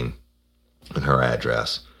her name and her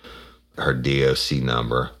address, her DOC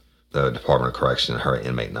number, the Department of Correction, her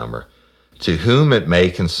inmate number. To whom it may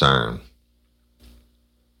concern,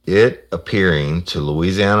 it appearing to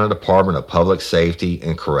Louisiana Department of Public Safety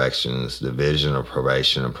and Corrections, Division of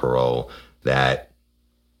Probation and Parole, that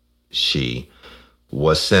she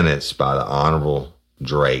was sentenced by the Honorable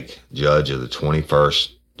Drake, Judge of the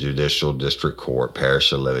 21st Judicial District Court,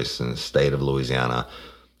 Parish of Livingston, State of Louisiana,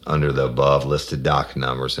 under the above listed docket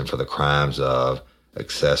numbers, and for the crimes of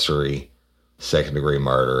accessory, second-degree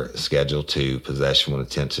murder, Schedule 2, possession with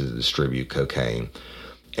intent to distribute cocaine,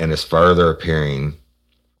 and is further appearing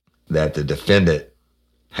that the defendant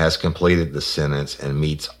has completed the sentence and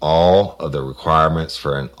meets all of the requirements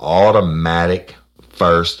for an automatic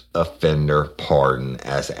first offender pardon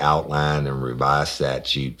as outlined in revised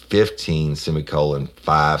statute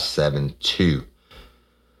 15:572.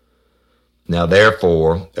 Now,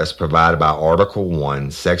 therefore, as provided by Article 1,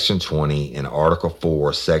 Section 20, and Article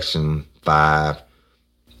 4, Section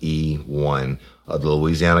 5E1 of the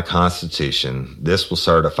Louisiana Constitution, this will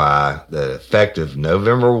certify that effective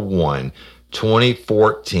November 1,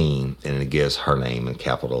 2014, and it gives her name in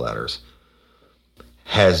capital letters,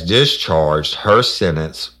 has discharged her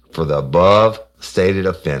sentence for the above stated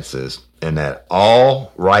offenses, and that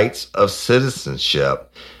all rights of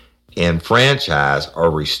citizenship and franchise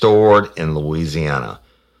are restored in Louisiana.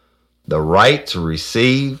 The right to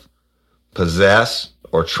receive, possess,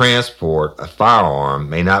 or transport a firearm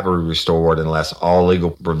may not be restored unless all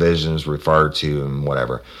legal provisions referred to and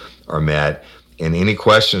whatever are met, and any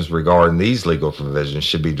questions regarding these legal provisions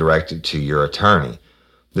should be directed to your attorney.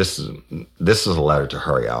 This is a letter to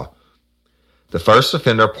her, y'all. The first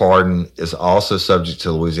offender pardon is also subject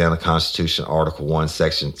to Louisiana Constitution Article 1,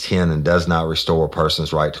 Section 10, and does not restore a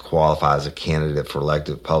person's right to qualify as a candidate for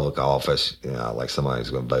elected public office, like somebody's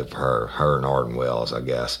going to vote for her and Arden Wells, I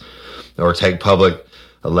guess, or take public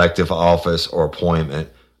elective office or appointment,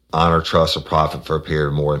 honor, trust, or profit for a period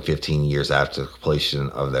of more than 15 years after the completion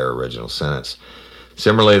of their original sentence.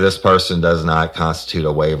 Similarly, this person does not constitute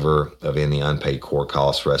a waiver of any unpaid court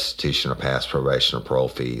costs, restitution, or past probation or parole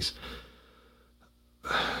fees.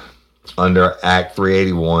 Under Act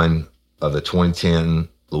 381 of the 2010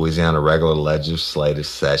 Louisiana regular legislative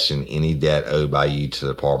session, any debt owed by you to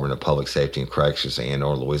the Department of Public Safety and Corrections and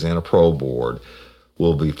or Louisiana Parole Board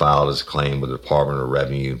will be filed as a claim with the Department of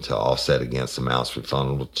Revenue to offset against amounts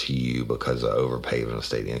refundable to you because of overpayment of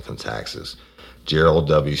state income taxes. Gerald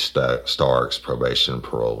W. Starks, Probation and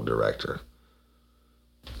Parole Director.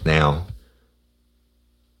 Now,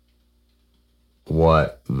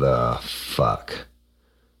 what the fuck?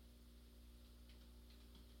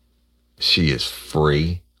 She is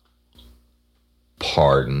free,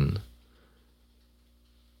 pardoned,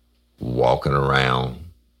 walking around,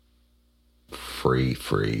 free.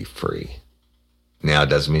 Now, it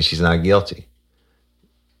doesn't mean she's not guilty.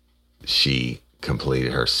 She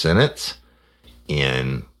completed her sentence,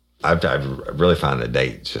 and I really find the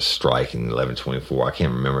date just striking, 11/24. I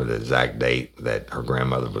can't remember the exact date that her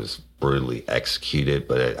grandmother was brutally executed,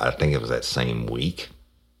 but I think it was that same week.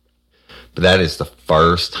 But that is the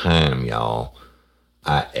first time, y'all,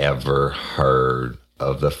 I ever heard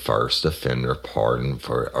of the first offender pardon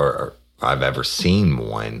or I've ever seen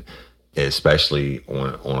one, especially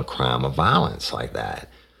on a crime of violence like that.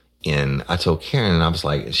 And I told Karen, and I was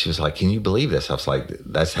like, she was like, "Can you believe this?" I was like,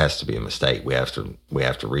 "That has to be a mistake. We have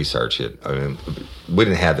to research it." I mean, we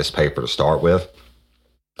didn't have this paper to start with.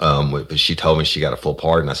 But she told me she got a full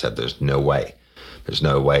pardon. I said, "There's no way. There's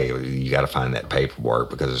no way. You got to find that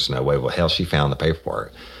paperwork because there's no way." Well, hell, she found the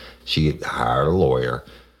paperwork. She hired a lawyer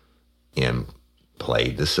and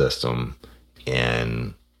played the system,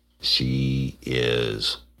 and she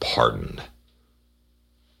is pardoned.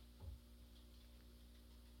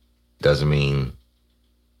 Doesn't mean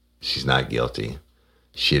she's not guilty.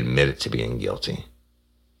 She admitted to being guilty.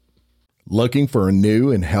 Looking for a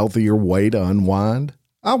new and healthier way to unwind?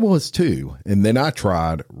 I was too, and then I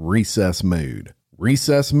tried Recess Mood.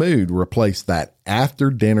 Recess Mood replaced that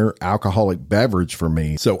after-dinner alcoholic beverage for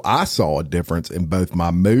me, so I saw a difference in both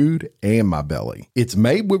my mood and my belly. It's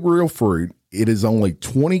made with real fruit, it is only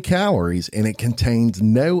 20 calories, and it contains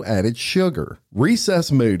no added sugar.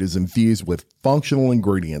 Recess Mood is infused with functional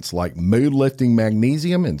ingredients like mood-lifting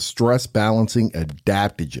magnesium and stress-balancing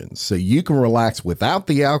adaptogens, so you can relax without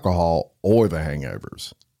the alcohol or the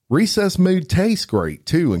hangovers. Recess Mood tastes great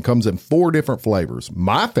too and comes in 4 different flavors.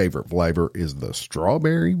 My favorite flavor is the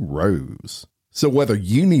strawberry rose. So whether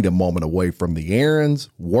you need a moment away from the errands,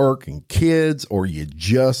 work, and kids, or you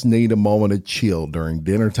just need a moment of chill during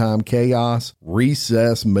dinner time chaos,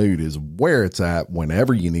 Recess Mood is where it's at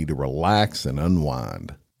whenever you need to relax and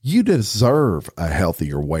unwind. You deserve a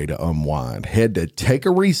healthier way to unwind. Head to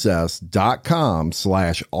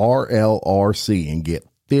takearecess.com/RLRC and get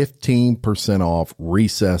 15% off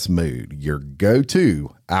Recess Mood, your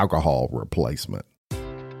go-to alcohol replacement.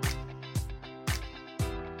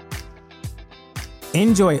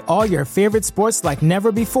 Enjoy all your favorite sports like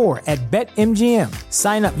never before at BetMGM.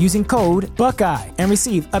 Sign up using code Buckeye and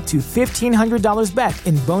receive up to $1,500 back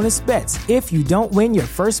in bonus bets if you don't win your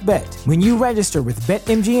first bet. When you register with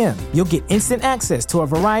BetMGM, you'll get instant access to a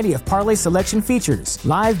variety of parlay selection features,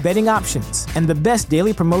 live betting options, and the best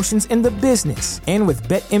daily promotions in the business. And with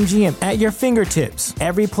BetMGM at your fingertips,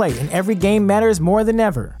 every play and every game matters more than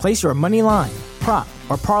ever. Place your money line, prop,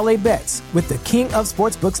 or parlay bets with the king of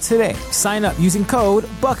sportsbooks today. Sign up using code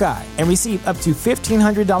Buckeye and receive up to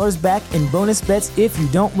 $1,500 back in bonus bets if you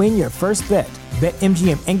don't win your first bet.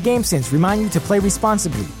 BetMGM and GameSense remind you to play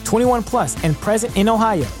responsibly. 21 plus and present in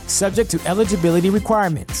Ohio, subject to eligibility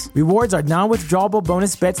requirements. Rewards are non-withdrawable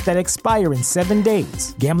bonus bets that expire in 7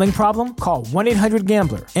 days. Gambling problem? Call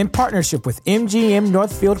 1-800-GAMBLER in partnership with MGM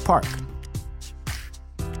Northfield Park.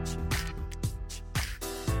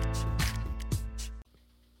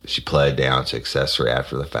 She pled down to accessory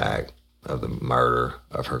after the fact of the murder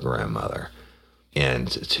of her grandmother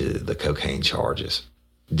and to the cocaine charges.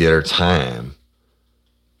 Did her time,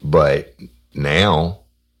 but now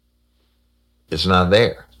it's not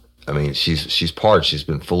there. I mean, she's pardoned. She's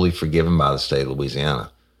been fully forgiven by the state of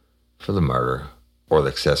Louisiana for the murder or the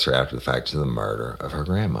accessory after the fact to the murder of her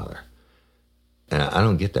grandmother. And I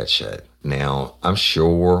don't get that shit. Now, I'm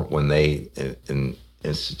sure when they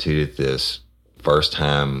instituted this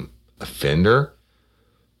first-time offender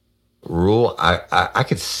rule, I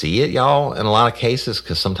could see it, y'all, in a lot of cases,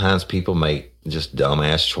 because sometimes people make just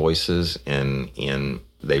dumbass choices and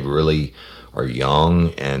they really are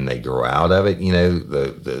young and they grow out of it. You know,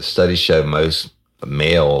 the studies show most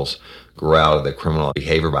males grow out of the criminal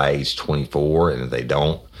behavior by age 24, and if they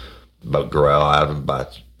don't but grow out of it by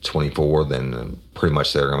 24, then pretty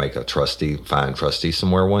much they're going to make a fine trustee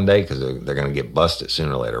somewhere one day, because they're going to get busted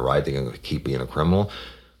sooner or later, right? They're going to keep being a criminal.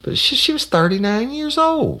 But she was 39 years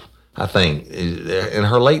old, I think, in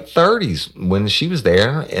her late 30s when she was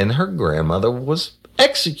there, and her grandmother was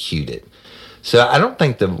executed. So I don't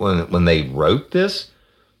think that when they wrote this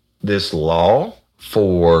law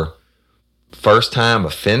for first-time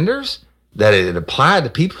offenders, that it applied to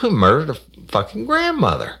people who murdered a fucking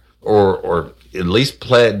grandmother, or at least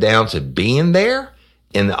pled down to being there.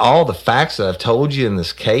 And all the facts that I've told you in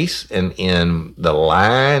this case, and in the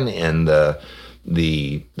line and the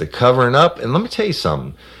covering up. And let me tell you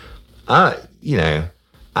something. I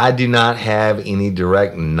do not have any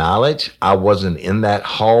direct knowledge. I wasn't in that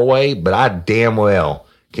hallway, but I damn well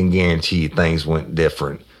can guarantee you things went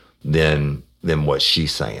different than what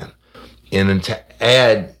she's saying. And then to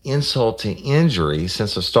add insult to injury,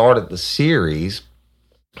 since I started the series,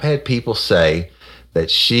 I had people say that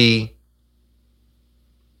she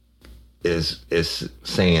is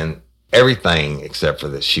saying everything except for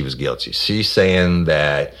that she was guilty. She's saying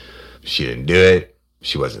that She didn't do it.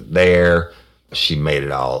 She wasn't there. She made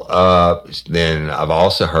it all up. Then I've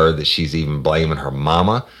also heard that she's even blaming her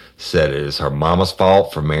mama, said it is her mama's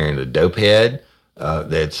fault for marrying a dopehead.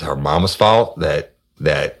 That's her mama's fault that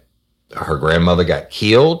her grandmother got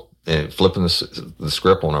killed, and flipping the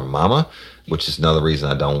script on her mama, which is another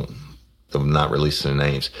reason I'm not releasing the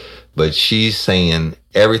names. But she's saying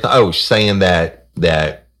everything. Oh, she's saying that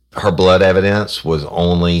her blood evidence was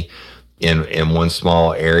only in one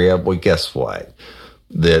small area. Well, guess what?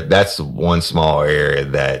 That's one small area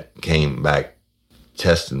that came back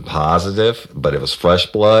testing positive, but it was fresh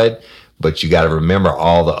blood. But you got to remember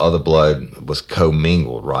all the other blood was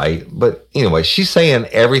commingled, right? But anyway, she's saying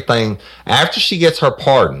everything after she gets her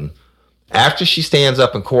pardon, after she stands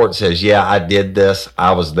up in court and says, yeah, I did this.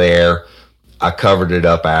 I was there. I covered it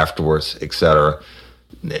up afterwards, etc.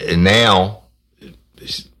 And now,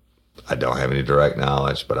 I don't have any direct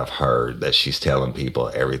knowledge, but I've heard that she's telling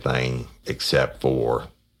people everything except for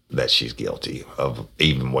that she's guilty of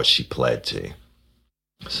even what she pled to.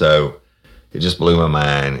 So it just blew my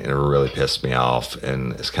mind, and it really pissed me off.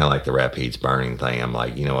 And it's kind of like the Rapides burning thing. I'm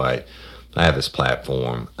like, you know what? I have this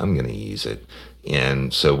platform. I'm going to use it.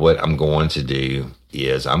 And so what I'm going to do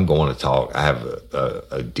is I'm going to talk. I have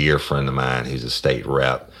a dear friend of mine who's a state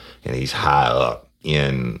rep, and he's high up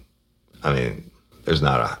in, I mean, there's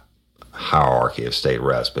not a hierarchy of state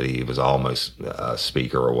reps, but he was almost a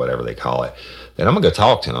speaker or whatever they call it. And I'm going to go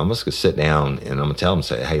talk to him. I'm just going to sit down and I'm going to tell him,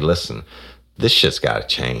 say, hey, listen, this shit's got to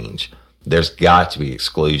change. There's got to be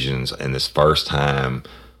exclusions in this first time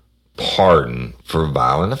pardon for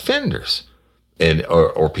violent offenders. And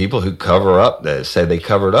or people who cover up, that say they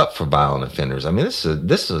covered up for violent offenders. I mean, this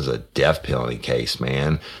is a death penalty case,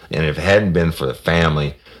 man. And if it hadn't been for the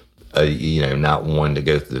family, not wanting to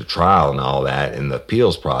go through the trial and all that and the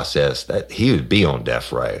appeals process, that he would be on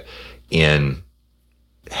death row. And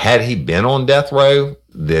had he been on death row,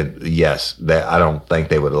 then yes, that I don't think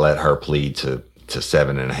they would have let her plead to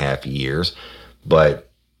 7.5 years. But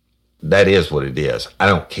that is what it is. I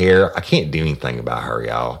don't care. I can't do anything about her,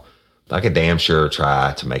 y'all. I could damn sure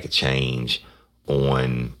try to make a change I'm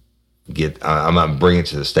going to bring it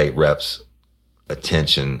to the state rep's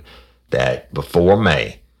attention that before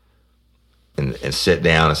May, and sit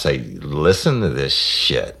down and say, listen to this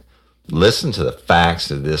shit. Listen to the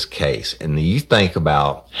facts of this case. And you think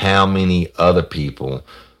about how many other people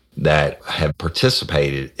that have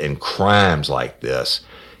participated in crimes like this,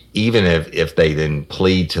 even if they didn't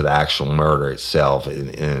plead to the actual murder itself,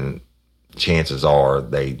 and chances are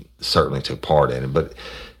they certainly took part in it. But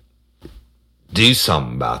do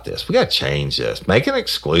something about this. We got to change this. Make an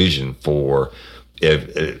exclusion for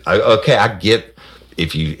I get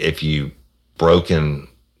if you broke into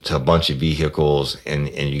a bunch of vehicles and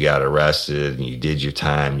you got arrested and you did your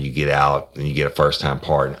time, you get out and you get a first time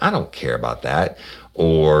pardon. I don't care about that,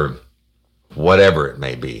 or whatever it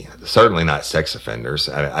may be. Certainly not sex offenders.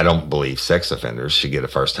 I don't believe sex offenders should get a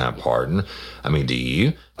first time pardon. I mean, do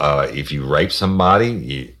you? If you rape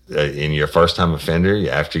somebody in your first time offender,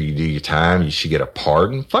 after you do your time, you should get a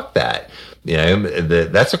pardon. Fuck that.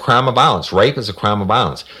 That's a crime of violence. Rape is a crime of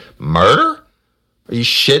violence. Murder? Are you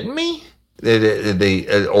shitting me?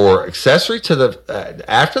 Or accessory to the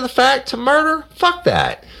after the fact to murder? Fuck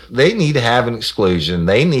that. They need to have an exclusion.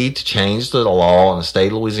 They need to change the law in the state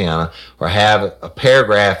of Louisiana, or have a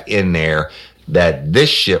paragraph in there that this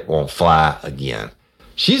shit won't fly again.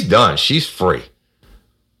 She's done. She's free.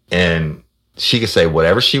 And she can say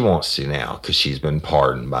whatever she wants to now because she's been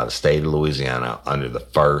pardoned by the state of Louisiana under the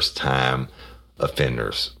first time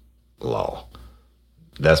offenders law.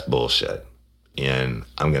 That's bullshit. And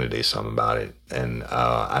I'm going to do something about it. And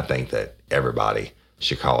I think that everybody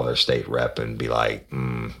should call their state rep and be like,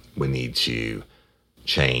 we need to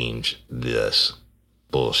change this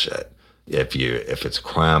bullshit. If it's a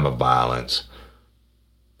crime of violence,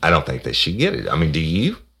 I don't think they should get it. I mean, do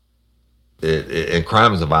you? And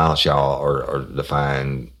crimes of violence, y'all, are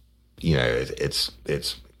defined,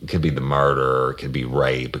 it could be the murder, it could be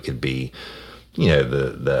rape, it could be,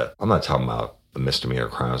 I'm not talking about a misdemeanor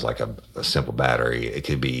crimes like a simple battery. It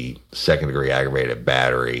could be second degree aggravated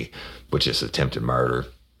battery, which is attempted murder.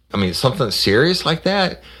 I mean, something serious like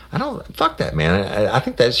that. Fuck that, man. I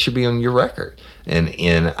think that should be on your record.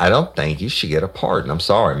 And I don't think you should get a pardon. I'm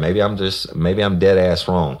sorry. Maybe I'm dead ass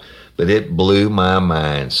wrong, but it blew my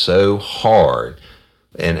mind so hard.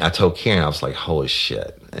 And I told Karen, I was like, holy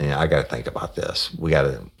shit. And I got to think about this.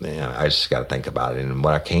 I just got to think about it. And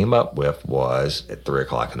what I came up with was at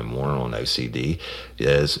 3:00 in the morning on OCD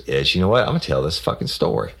is, you know what? I'm going to tell this fucking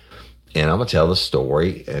story. And I'm going to tell the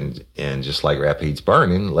story and just like Rapides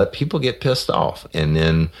burning, let people get pissed off. And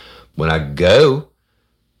then when I go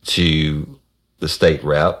to the state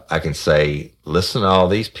rep. I can say, listen to all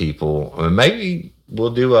these people. I mean, maybe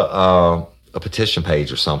we'll do a petition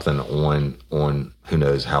page or something on who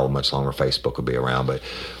knows how much longer Facebook will be around, but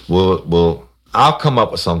I'll come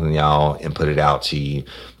up with something, y'all, and put it out to you.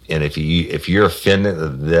 And if you're offended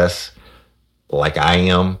of this, like I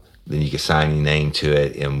am, then you can sign your name to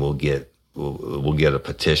it, and we'll get a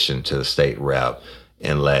petition to the state rep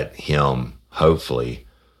and let him, hopefully,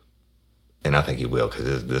 and I think he will,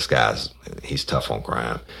 because this he's tough on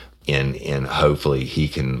crime, and hopefully he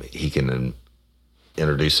can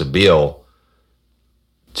introduce a bill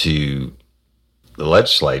to the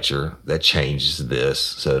legislature that changes this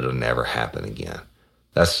so it'll never happen again.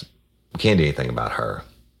 We can't do anything about her.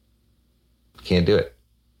 Can't do it.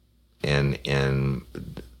 And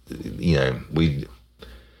you know, we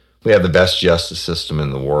have the best justice system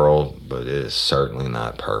in the world, but it is certainly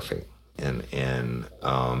not perfect. And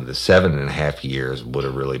the 7.5 years would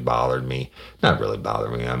have really bothered me. Not really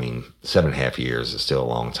bothered me. I mean, 7.5 years is still a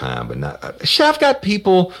long time, but not. Shit, I've got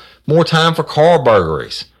people more time for car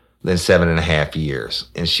burglaries than 7.5 years.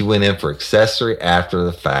 And she went in for accessory after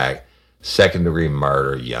the fact, second-degree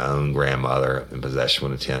murder, your own grandmother, in possession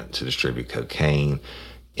with intent to distribute cocaine,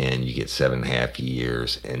 and you get 7.5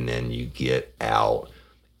 years, and then you get out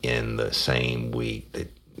in the same week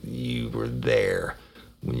that you were there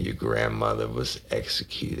when your grandmother was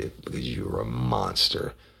executed because you were a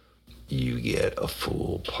monster. You get a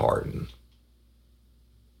full pardon.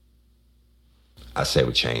 I say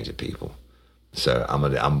we change it, people. So I'm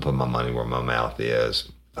gonna put my money where my mouth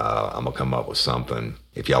is. I'm gonna come up with something.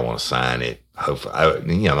 If y'all want to sign it, hopefully,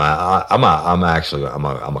 I'm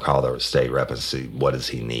gonna call the state rep and see what does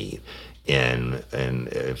he need, and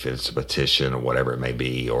if it's a petition or whatever it may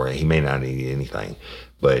be, or he may not need anything,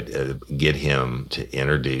 but get him to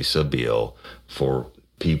introduce a bill for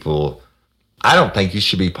people. I don't think you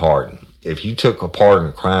should be pardoned. If you took a part in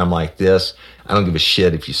a crime like this, I don't give a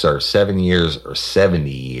shit if you serve 7 years or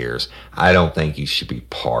 70 years. I don't think you should be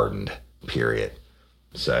pardoned, period.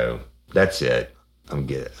 So that's it. I'm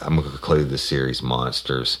going to conclude the series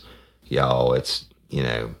Monsters. Y'all, it's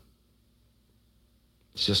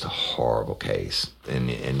just a horrible case.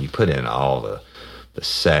 And you put in all the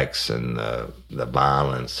sex and the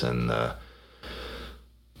violence and the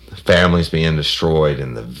families being destroyed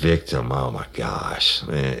and the victim. Oh my gosh.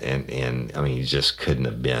 And I mean, you just couldn't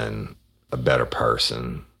have been a better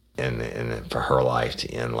person. And for her life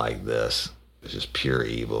to end like this, it's just pure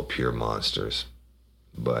evil, pure monsters.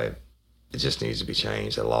 But it just needs to be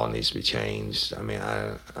changed. The law needs to be changed. I mean,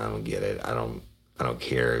 I don't get it. I don't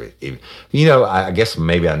care. I guess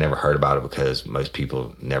maybe I never heard about it because most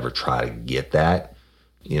people never try to get that,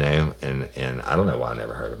 and I don't know why I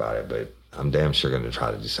never heard about it, but I'm damn sure going to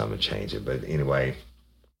try to do something to change it. But anyway,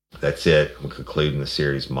 that's it. I'm concluding the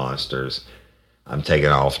series Monsters. I'm taking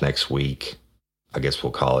off next week. I guess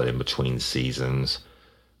we'll call it in between seasons.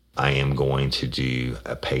 I am going to do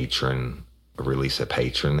release a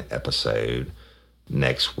patron episode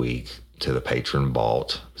next week to the patron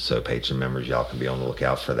vault. So patron members, y'all can be on the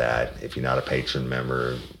lookout for that. If you're not a patron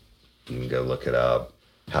member, you can go look it up,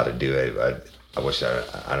 how to do it. I wish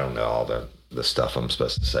I don't know all the stuff I'm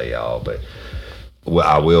supposed to say, y'all, but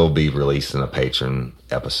I will be releasing a patron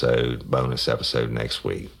bonus episode next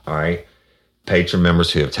week. All right. Patron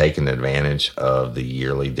members who have taken advantage of the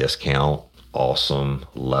yearly discount, awesome.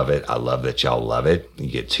 Love it. I love that y'all love it. You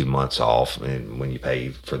get 2 months off when you pay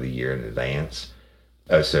for the year in advance.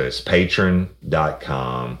 So it's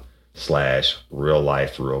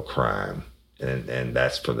patreon.com/realliferealcrime. And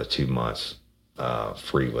that's for the 2 months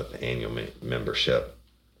free with the annual membership.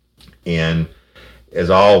 And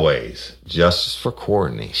as always, justice for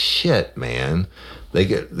Courtney. Shit, man. They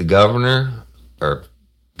get the governor of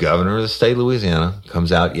the state of Louisiana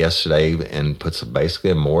comes out yesterday and puts basically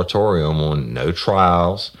a moratorium on no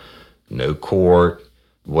trials, no court,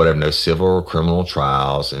 whatever, no civil or criminal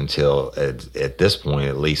trials until at this point,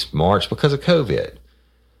 at least March, because of COVID.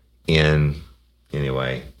 And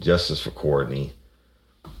anyway, justice for Courtney.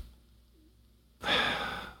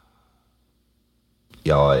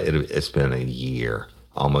 Y'all, it's been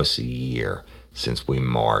almost a year since we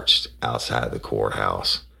marched outside the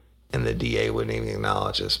courthouse, and the DA wouldn't even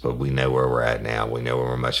acknowledge us. But we know where we're at now. We know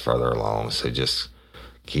we're much further along. So just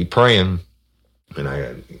keep praying,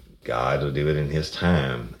 and God will do it in His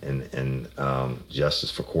time. And justice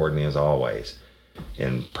for Courtney as always,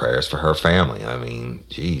 and prayers for her family. I mean,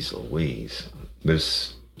 geez Louise,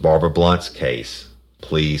 Miss Barbara Blunt's case.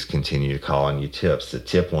 Please continue to call on your tips. The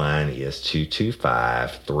tip line is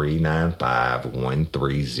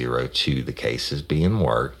 225-395-1302. The case is being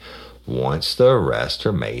worked. once the arrests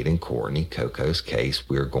are made in Courtney Coco's case,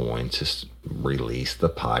 we're going to release the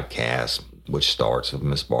podcast, which starts with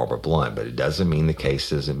Miss Barbara Blunt. But it doesn't mean the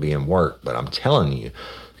case isn't being worked. But I'm telling you,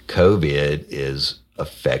 COVID is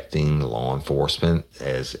affecting law enforcement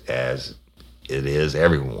as it is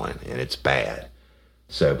everyone, and it's bad.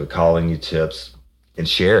 So, but calling you tips and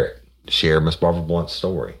share it. Share Miss Barbara Blunt's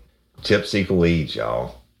story. Tips equal leads,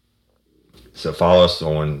 y'all. So follow us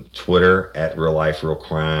on Twitter at Real Life Real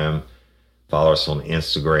Crime. Follow us on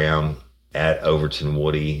Instagram at Overton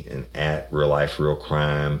Woody and at Real Life Real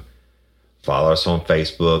Crime. Follow us on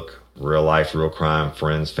Facebook, Real Life Real Crime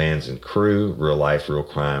Friends, Fans, and Crew, Real Life Real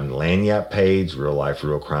Crime Lanyap page, Real Life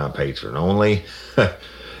Real Crime Patron Only.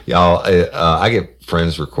 Y'all, I get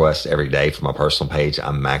friends requests every day for my personal page.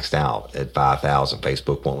 I'm maxed out at 5,000.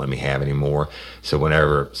 Facebook won't let me have any more. So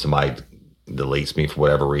whenever somebody deletes me for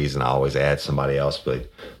whatever reason, I always add somebody else.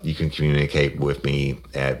 But you can communicate with me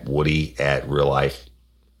at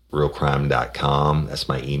woody@realliferealcrime.com. That's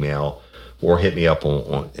my email. Or hit me up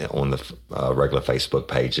on the regular Facebook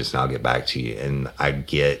pages, and I'll get back to you. And I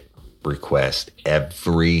get requests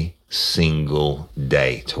every single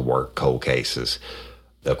day to work cold cases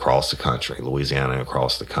across the country, Louisiana and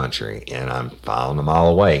across the country, and I'm filing them all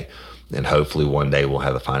away. And hopefully one day we'll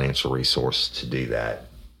have the financial resource to do that.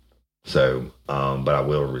 So, but I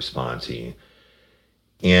will respond to you.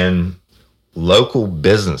 And local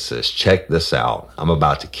businesses, check this out. I'm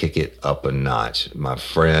about to kick it up a notch. My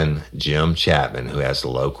friend Jim Chapman, who has the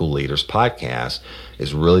Local Leaders podcast,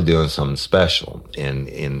 is really doing something special.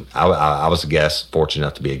 And I was a guest, fortunate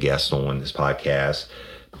enough to be a guest on this podcast.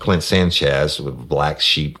 Clint Sanchez with Black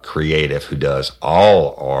Sheep Creative, who does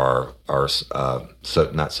all our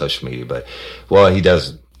not social media, but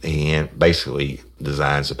he basically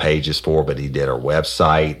designs the pages for, but he did our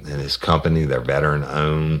website and his company. They're veteran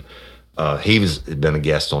owned. He's been a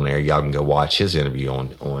guest on there. Y'all can go watch his interview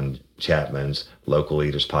on Chapman's Local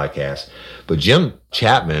Leaders podcast. But Jim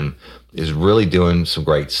Chapman is really doing some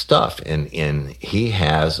great stuff, and he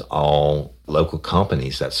has all local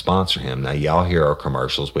companies that sponsor him. Now, y'all hear our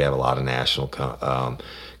commercials. We have a lot of national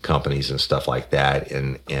companies and stuff like that.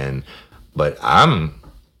 But I'm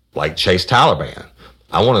like Chase Taliban.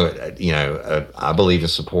 I want to, I believe in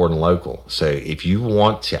supporting local. So if you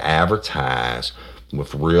want to advertise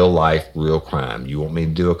with real life, real crime, you want me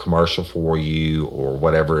to do a commercial for you or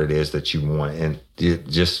whatever it is that you want, and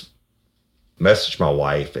just message my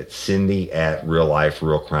wife at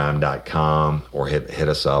Cindy@realliferealcrime.com or hit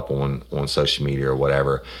us up on social media or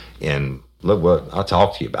whatever. And look, I'll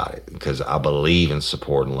talk to you about it, because I believe in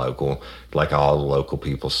supporting local, like all the local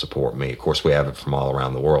people support me. Of course, we have it from all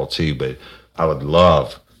around the world too, but I would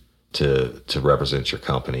love to represent your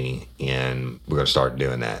company, and we're going to start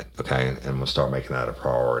doing that, okay? And we'll start making that a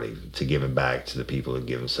priority, to giving back to the people who've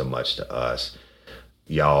given so much to us.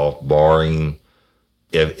 Y'all, barring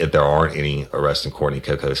if there aren't any arrests in Courtney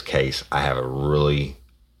Coco's case, I have a really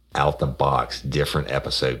out-the-box different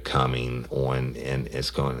episode coming on, and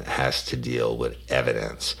it has to deal with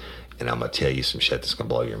evidence. And I'm going to tell you some shit that's going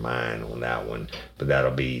to blow your mind on that one. But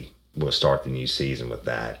we'll start the new season with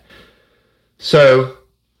that. So,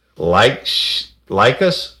 like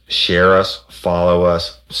us, share us, follow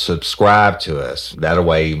us, subscribe to us. That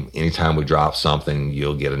way, anytime we drop something,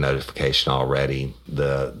 you'll get a notification already.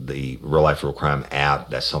 The Real Life Real Crime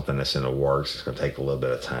app, that's something that's in the works. It's going to take a little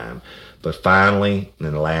bit of time. But finally,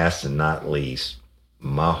 and last and not least,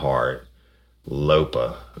 my heart,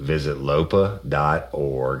 LOPA. Visit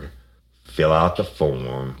lopa.org. Fill out the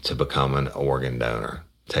form to become an organ donor.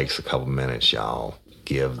 Takes a couple minutes, y'all.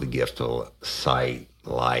 Give the gift of sight,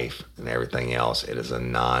 life, and everything else. It is a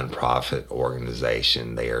non-profit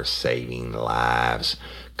organization. They are saving lives.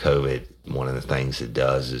 COVID, one of the things it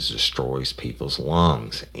does is destroys people's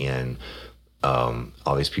lungs. And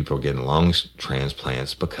all these people are getting lung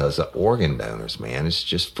transplants because of organ donors, man. It's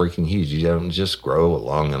just freaking huge. You don't just grow a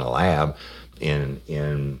lung in a lab, and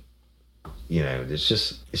it's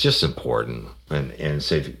just important. And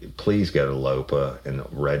so please go to LOPA and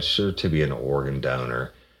register to be an organ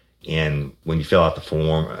donor. And when you fill out the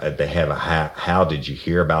form, they have a how did you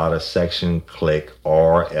hear about us section. Click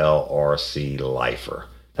RLRC Lifer.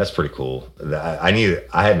 That's pretty cool. I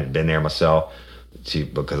hadn't been there myself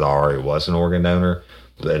because I already was an organ donor,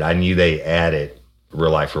 but I knew they added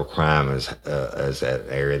Real Life Real Crime as that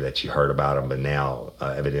area that you heard about them. But now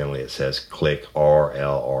evidently it says click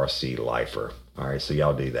RLRC Lifer. All right, so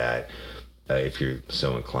y'all do that if you're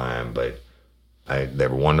so inclined. But they're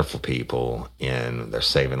wonderful people, and they're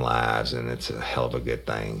saving lives, and it's a hell of a good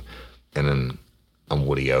thing. And then I'm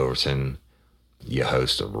Woody Overton, your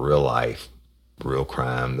host of Real Life, Real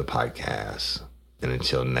Crime, the podcast. And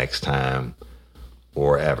until next time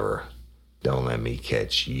or ever, don't let me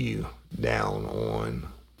catch you down on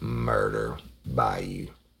Murder Bayou.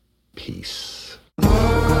 Peace.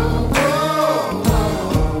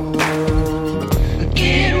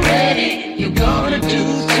 Get ready, you're gonna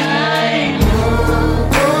do time.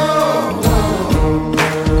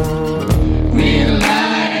 Real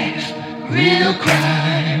life, real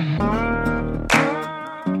crime.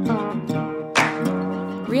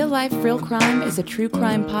 Real Life, Real Crime is a true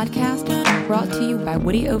crime podcast brought to you by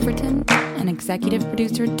Woody Overton and executive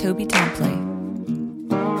producer Toby Templey.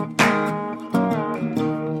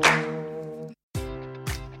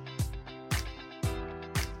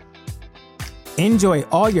 Enjoy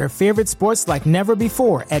all your favorite sports like never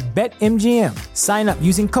before at BetMGM. Sign up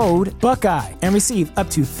using code Buckeye and receive up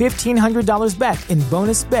to $1,500 back in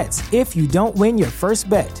bonus bets if you don't win your first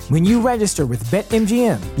bet. When you register with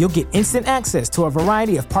BetMGM, you'll get instant access to a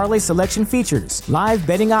variety of parlay selection features, live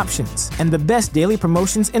betting options, and the best daily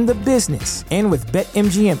promotions in the business. And with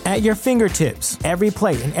BetMGM at your fingertips, every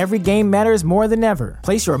play and every game matters more than ever.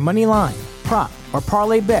 Place your money line, prop, or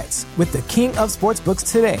parlay bets with the king of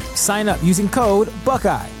sportsbooks today. Sign up using code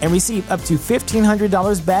Buckeye and receive up to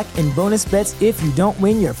 $1,500 back in bonus bets if you don't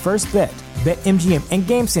win your first bet. BetMGM and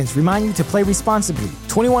GameSense remind you to play responsibly.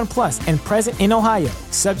 21 plus and present in Ohio,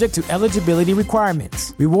 subject to eligibility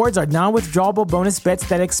requirements. Rewards are non-withdrawable bonus bets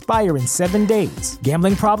that expire in 7 days.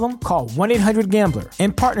 Gambling problem? Call 1-800-GAMBLER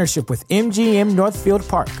in partnership with MGM Northfield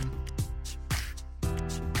Park.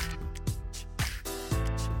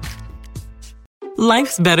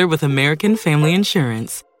 Life's better with American Family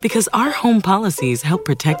Insurance because our home policies help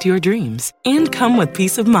protect your dreams and come with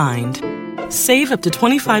peace of mind. Save up to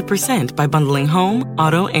 25% by bundling home,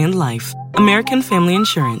 auto, and life. American Family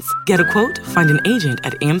Insurance. Get a quote, find an agent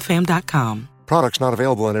at amfam.com. Products not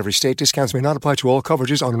available in every state. Discounts may not apply to all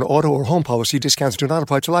coverages on an auto or home policy. Discounts do not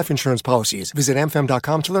apply to life insurance policies. Visit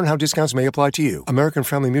amfam.com to learn how discounts may apply to you. American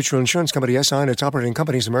Family Mutual Insurance Company, SI, and its operating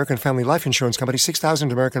companies, American Family Life Insurance Company,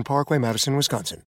 6000 American Parkway, Madison, Wisconsin.